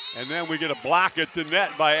 And then we get a block at the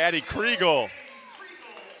net by Addie Kriegel.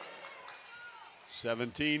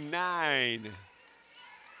 17-9.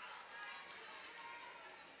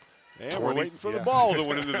 And we're waiting for the ball to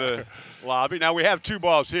went into the lobby. Now we have 2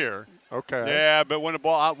 balls here. Okay. Yeah, but when the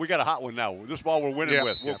ball, we got a hot one now. This ball we're winning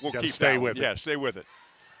with. We'll keep stay that with one. it. Yeah, stay with it.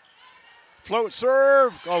 Float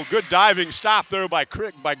serve. Oh, good diving stop there by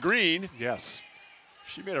Green. Yes.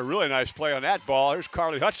 She made a really nice play on that ball. Here's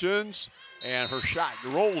Carly Hutchins, and her shot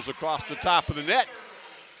rolls across the top of the net.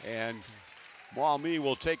 And Maumee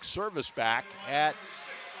will take service back at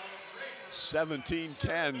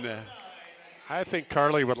 17-10. I think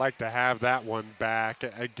Carly would like to have that one back.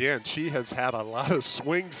 Again, she has had a lot of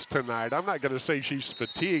swings tonight. I'm not going to say she's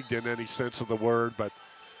fatigued in any sense of the word, but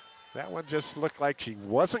that one just looked like she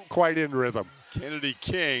wasn't quite in rhythm. Kennedy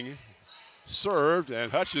King served, and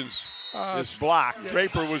Hutchins is blocked.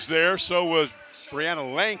 Draper was there, so was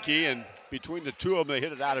Brianna Lanky, and between the 2 of them, they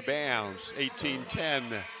hit it out of bounds, 18-10.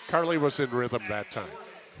 Carly was in rhythm that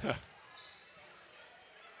time.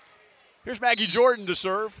 Here's Maggie Jordan to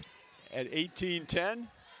serve at 18-10.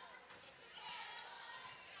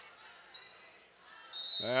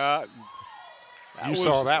 You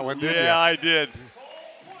saw that one, didn't you? Yeah, I did.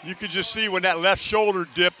 You could just see when that left shoulder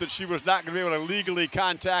dipped that she was not going to be able to legally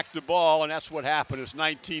contact the ball, and that's what happened. It's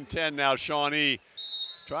 19-10 now, Shawnee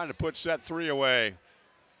trying to put set 3 away.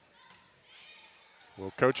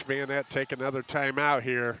 Will Coach Van Nett take another timeout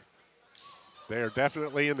here? They are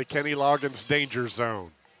definitely in the Kenny Loggins danger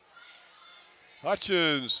zone.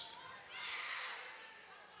 Hutchins.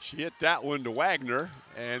 She hit that one to Wagner,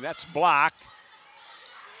 and that's blocked.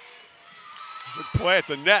 Good play at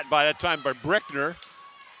the net by that time by Brickner.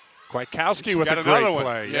 Kwiatkowski with a great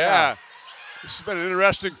play. Yeah. This has been an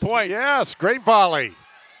interesting point. Yes, great volley.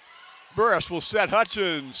 Burris will set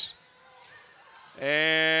Hutchins.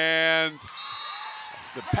 And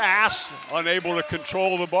the pass, unable to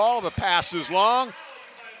control the ball. The pass is long.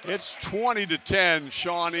 It's 20-10,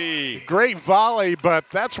 Shawnee. Great volley, but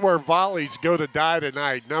that's where volleys go to die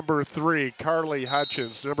tonight. Number 3, Carly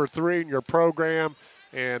Hutchins. Number 3 in your program,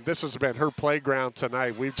 and this has been her playground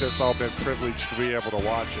tonight. We've just all been privileged to be able to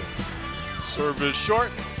watch it. Service short.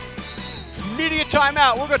 Media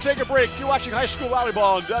timeout. We're going to take a break. You're watching high school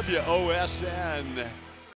volleyball on WOSN.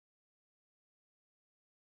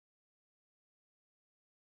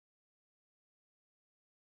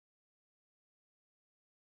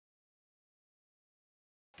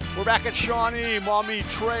 We're back at Shawnee. Maumee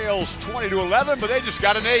trails 20-11, but they just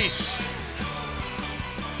got an ace.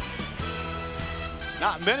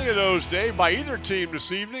 Not many of those, Dave, by either team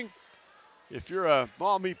this evening. If you're a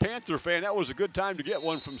Maumee Panther fan, that was a good time to get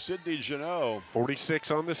one from Sydney Janot.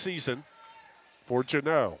 46 on the season for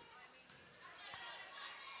Janot.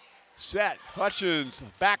 Set, Hutchins,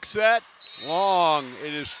 back set, long.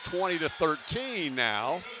 It is 20-13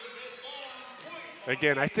 now.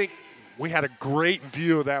 Again, I think we had a great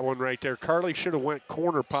view of that one right there. Carly should have went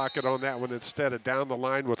corner pocket on that one instead of down the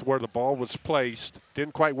line with where the ball was placed.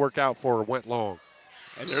 Didn't quite work out for her, went long.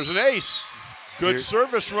 And there's an ace. Good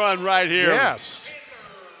service run right here. Yes.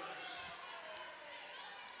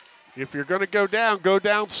 If you're going to go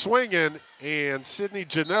down swinging, and Sydney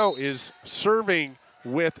Janot is serving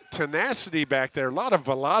with tenacity back there. A lot of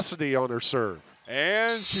velocity on her serve.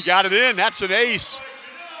 And she got it in. That's an ace.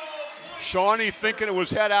 Shawnee, thinking it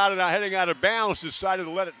was heading out of bounds, decided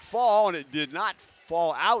to let it fall, and it did not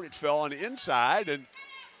fall out. It fell on the inside, and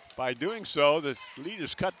by doing so, the lead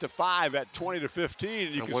is cut to 5 at 20-15.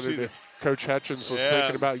 And you can see if Coach Hutchins was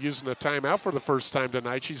thinking about using a timeout for the first time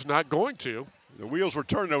tonight. She's not going to. The wheels were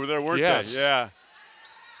turning over there, weren't they? Yeah.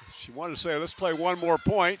 She wanted to say, let's play one more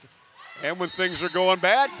point. And when things are going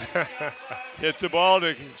bad, hit the ball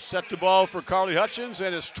to set the ball for Carly Hutchins,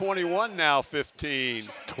 and it's 21 now, 15.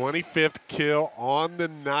 25th kill on the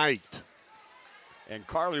night. And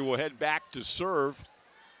Carly will head back to serve.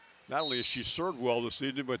 Not only has she served well this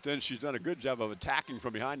evening, but then she's done a good job of attacking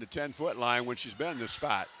from behind the 10-foot line when she's been in this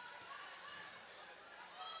spot.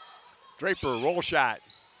 Draper, roll shot.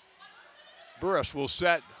 Burris will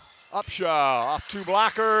set Upshaw off 2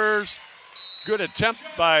 blockers. Good attempt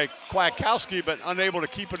by Kwiatkowski, but unable to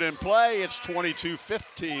keep it in play. It's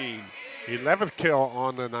 22-15. 11th kill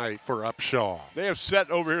on the night for Upshaw. They have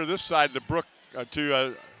set over here this side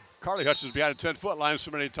to Carly Hutchins behind the 10-foot line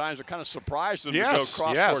so many times. It kind of surprised them to go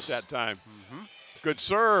cross-court that time. Good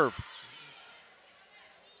serve.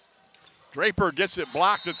 Draper gets it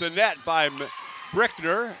blocked at the net by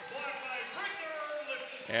Brickner.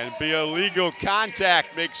 And be a legal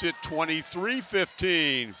contact makes it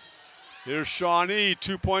 23-15. Here's Shawnee,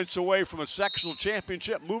 2 points away from a sectional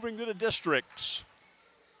championship, moving to the districts.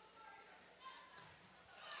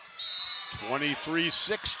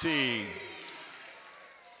 23-16.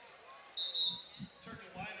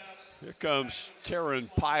 Here comes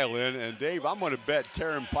Taryn Pyle in, and Dave, I'm going to bet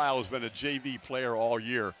Taryn Pyle has been a JV player all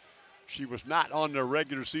year. She was not on the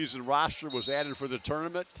regular season roster, was added for the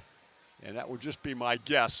tournament, and that would just be my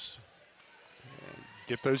guess.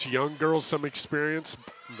 Get those young girls some experience.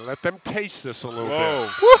 Let them taste this a little bit.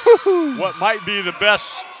 Woo-hoo. What might be the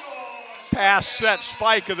best pass set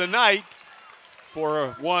spike of the night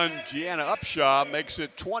for one Gianna Upshaw makes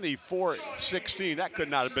it 24-16. That could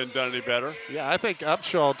not have been done any better. Yeah, I think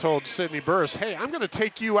Upshaw told Sydney Burris, hey, I'm going to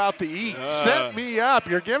take you out to eat. Set me up.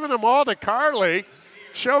 You're giving them all to Carly.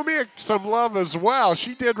 Show me some love as well.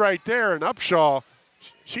 She did right there, and Upshaw,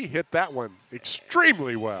 she hit that one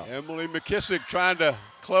extremely well. Emily McKissick trying to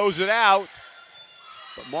close it out,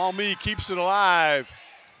 but Maumee keeps it alive.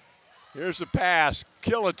 Here's the pass,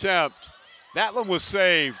 kill attempt. That one was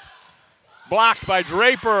saved. Blocked by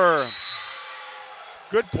Draper.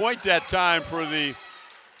 Good point that time for the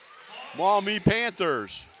Maumee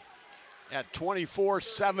Panthers at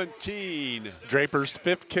 24-17. Draper's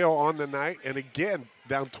 5th kill on the night, and again,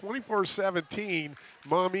 down 24-17.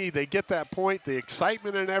 Maumee, they get that point, the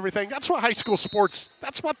excitement and everything. That's what high school sports,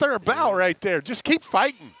 that's what they're about right there. Just keep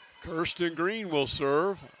fighting. Kirsten Green will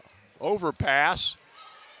serve. Overpass.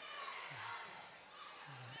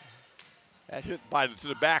 That hit to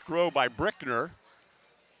the back row by Brickner.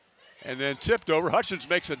 And then tipped over. Hutchins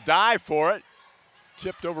makes a dive for it.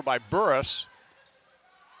 Tipped over by Burris.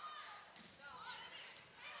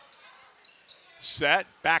 Set,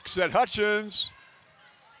 back set Hutchins.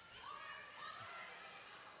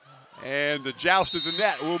 And the joust at the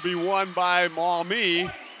net will be won by Maumee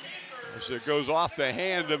as it goes off the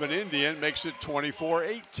hand of an Indian, makes it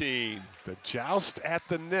 24-18. The joust at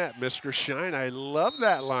the net, Mr. Shine. I love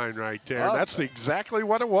that line right there. That's exactly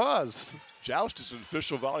what it was. Joust is an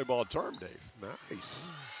official volleyball term, Dave. Nice.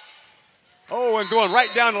 Oh, and going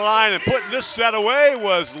right down the line and putting this set away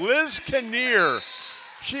was Liz Kinnear.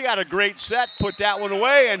 She got a great set, put that one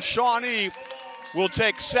away, and Shawnee will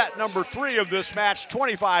take set number 3 of this match,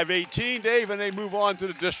 25-18, Dave, and they move on to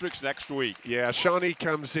the districts next week. Yeah, Shawnee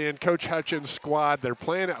comes in, Coach Hutchins' squad, they're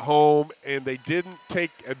playing at home, and they didn't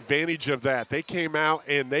take advantage of that. They came out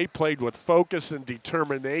and they played with focus and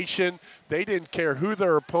determination. They didn't care who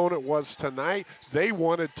their opponent was tonight. They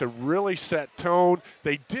wanted to really set tone.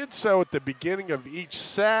 They did so at the beginning of each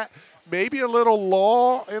set. maybe a little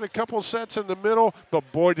lull in a couple sets in the middle,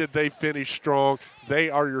 but boy, did they finish strong. They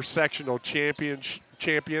are your sectional champion,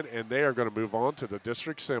 and they are going to move on to the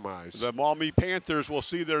district semis. The Maumee Panthers will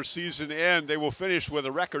see their season end. They will finish with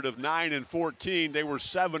a record of 9-14. They were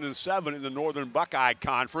 7-7 in the Northern Buckeye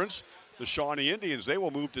Conference. The Shawnee Indians, they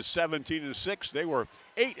will move to 17-6. They were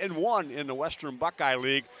 8-1 in the Western Buckeye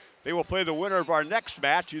League. They will play the winner of our next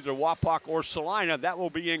match, either Wapak or Salina. That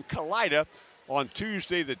will be in Kalida on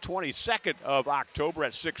Tuesday, the 22nd of October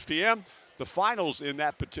at 6 p.m. The finals in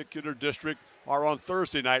that particular district are on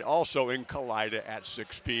Thursday night, also in Kalida at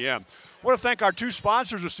 6 p.m. I want to thank our two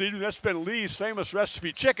sponsors this evening. That's been Lee's Famous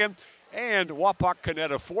Recipe Chicken and Wapak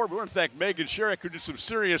Canetta Ford. We want to thank Megan Sherrick, who did some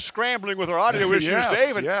serious scrambling with our audio issues,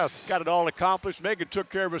 Dave, and got it all accomplished. Megan took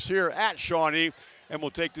care of us here at Shawnee, and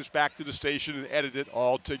we'll take this back to the station and edit it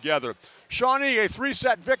all together. Shawnee, a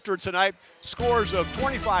 3-set victor tonight. Scores of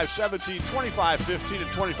 25-17, 25-15,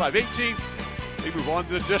 and 25-18. They move on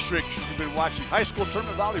to the district. You've been watching high school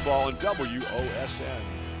tournament volleyball on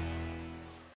WOSN.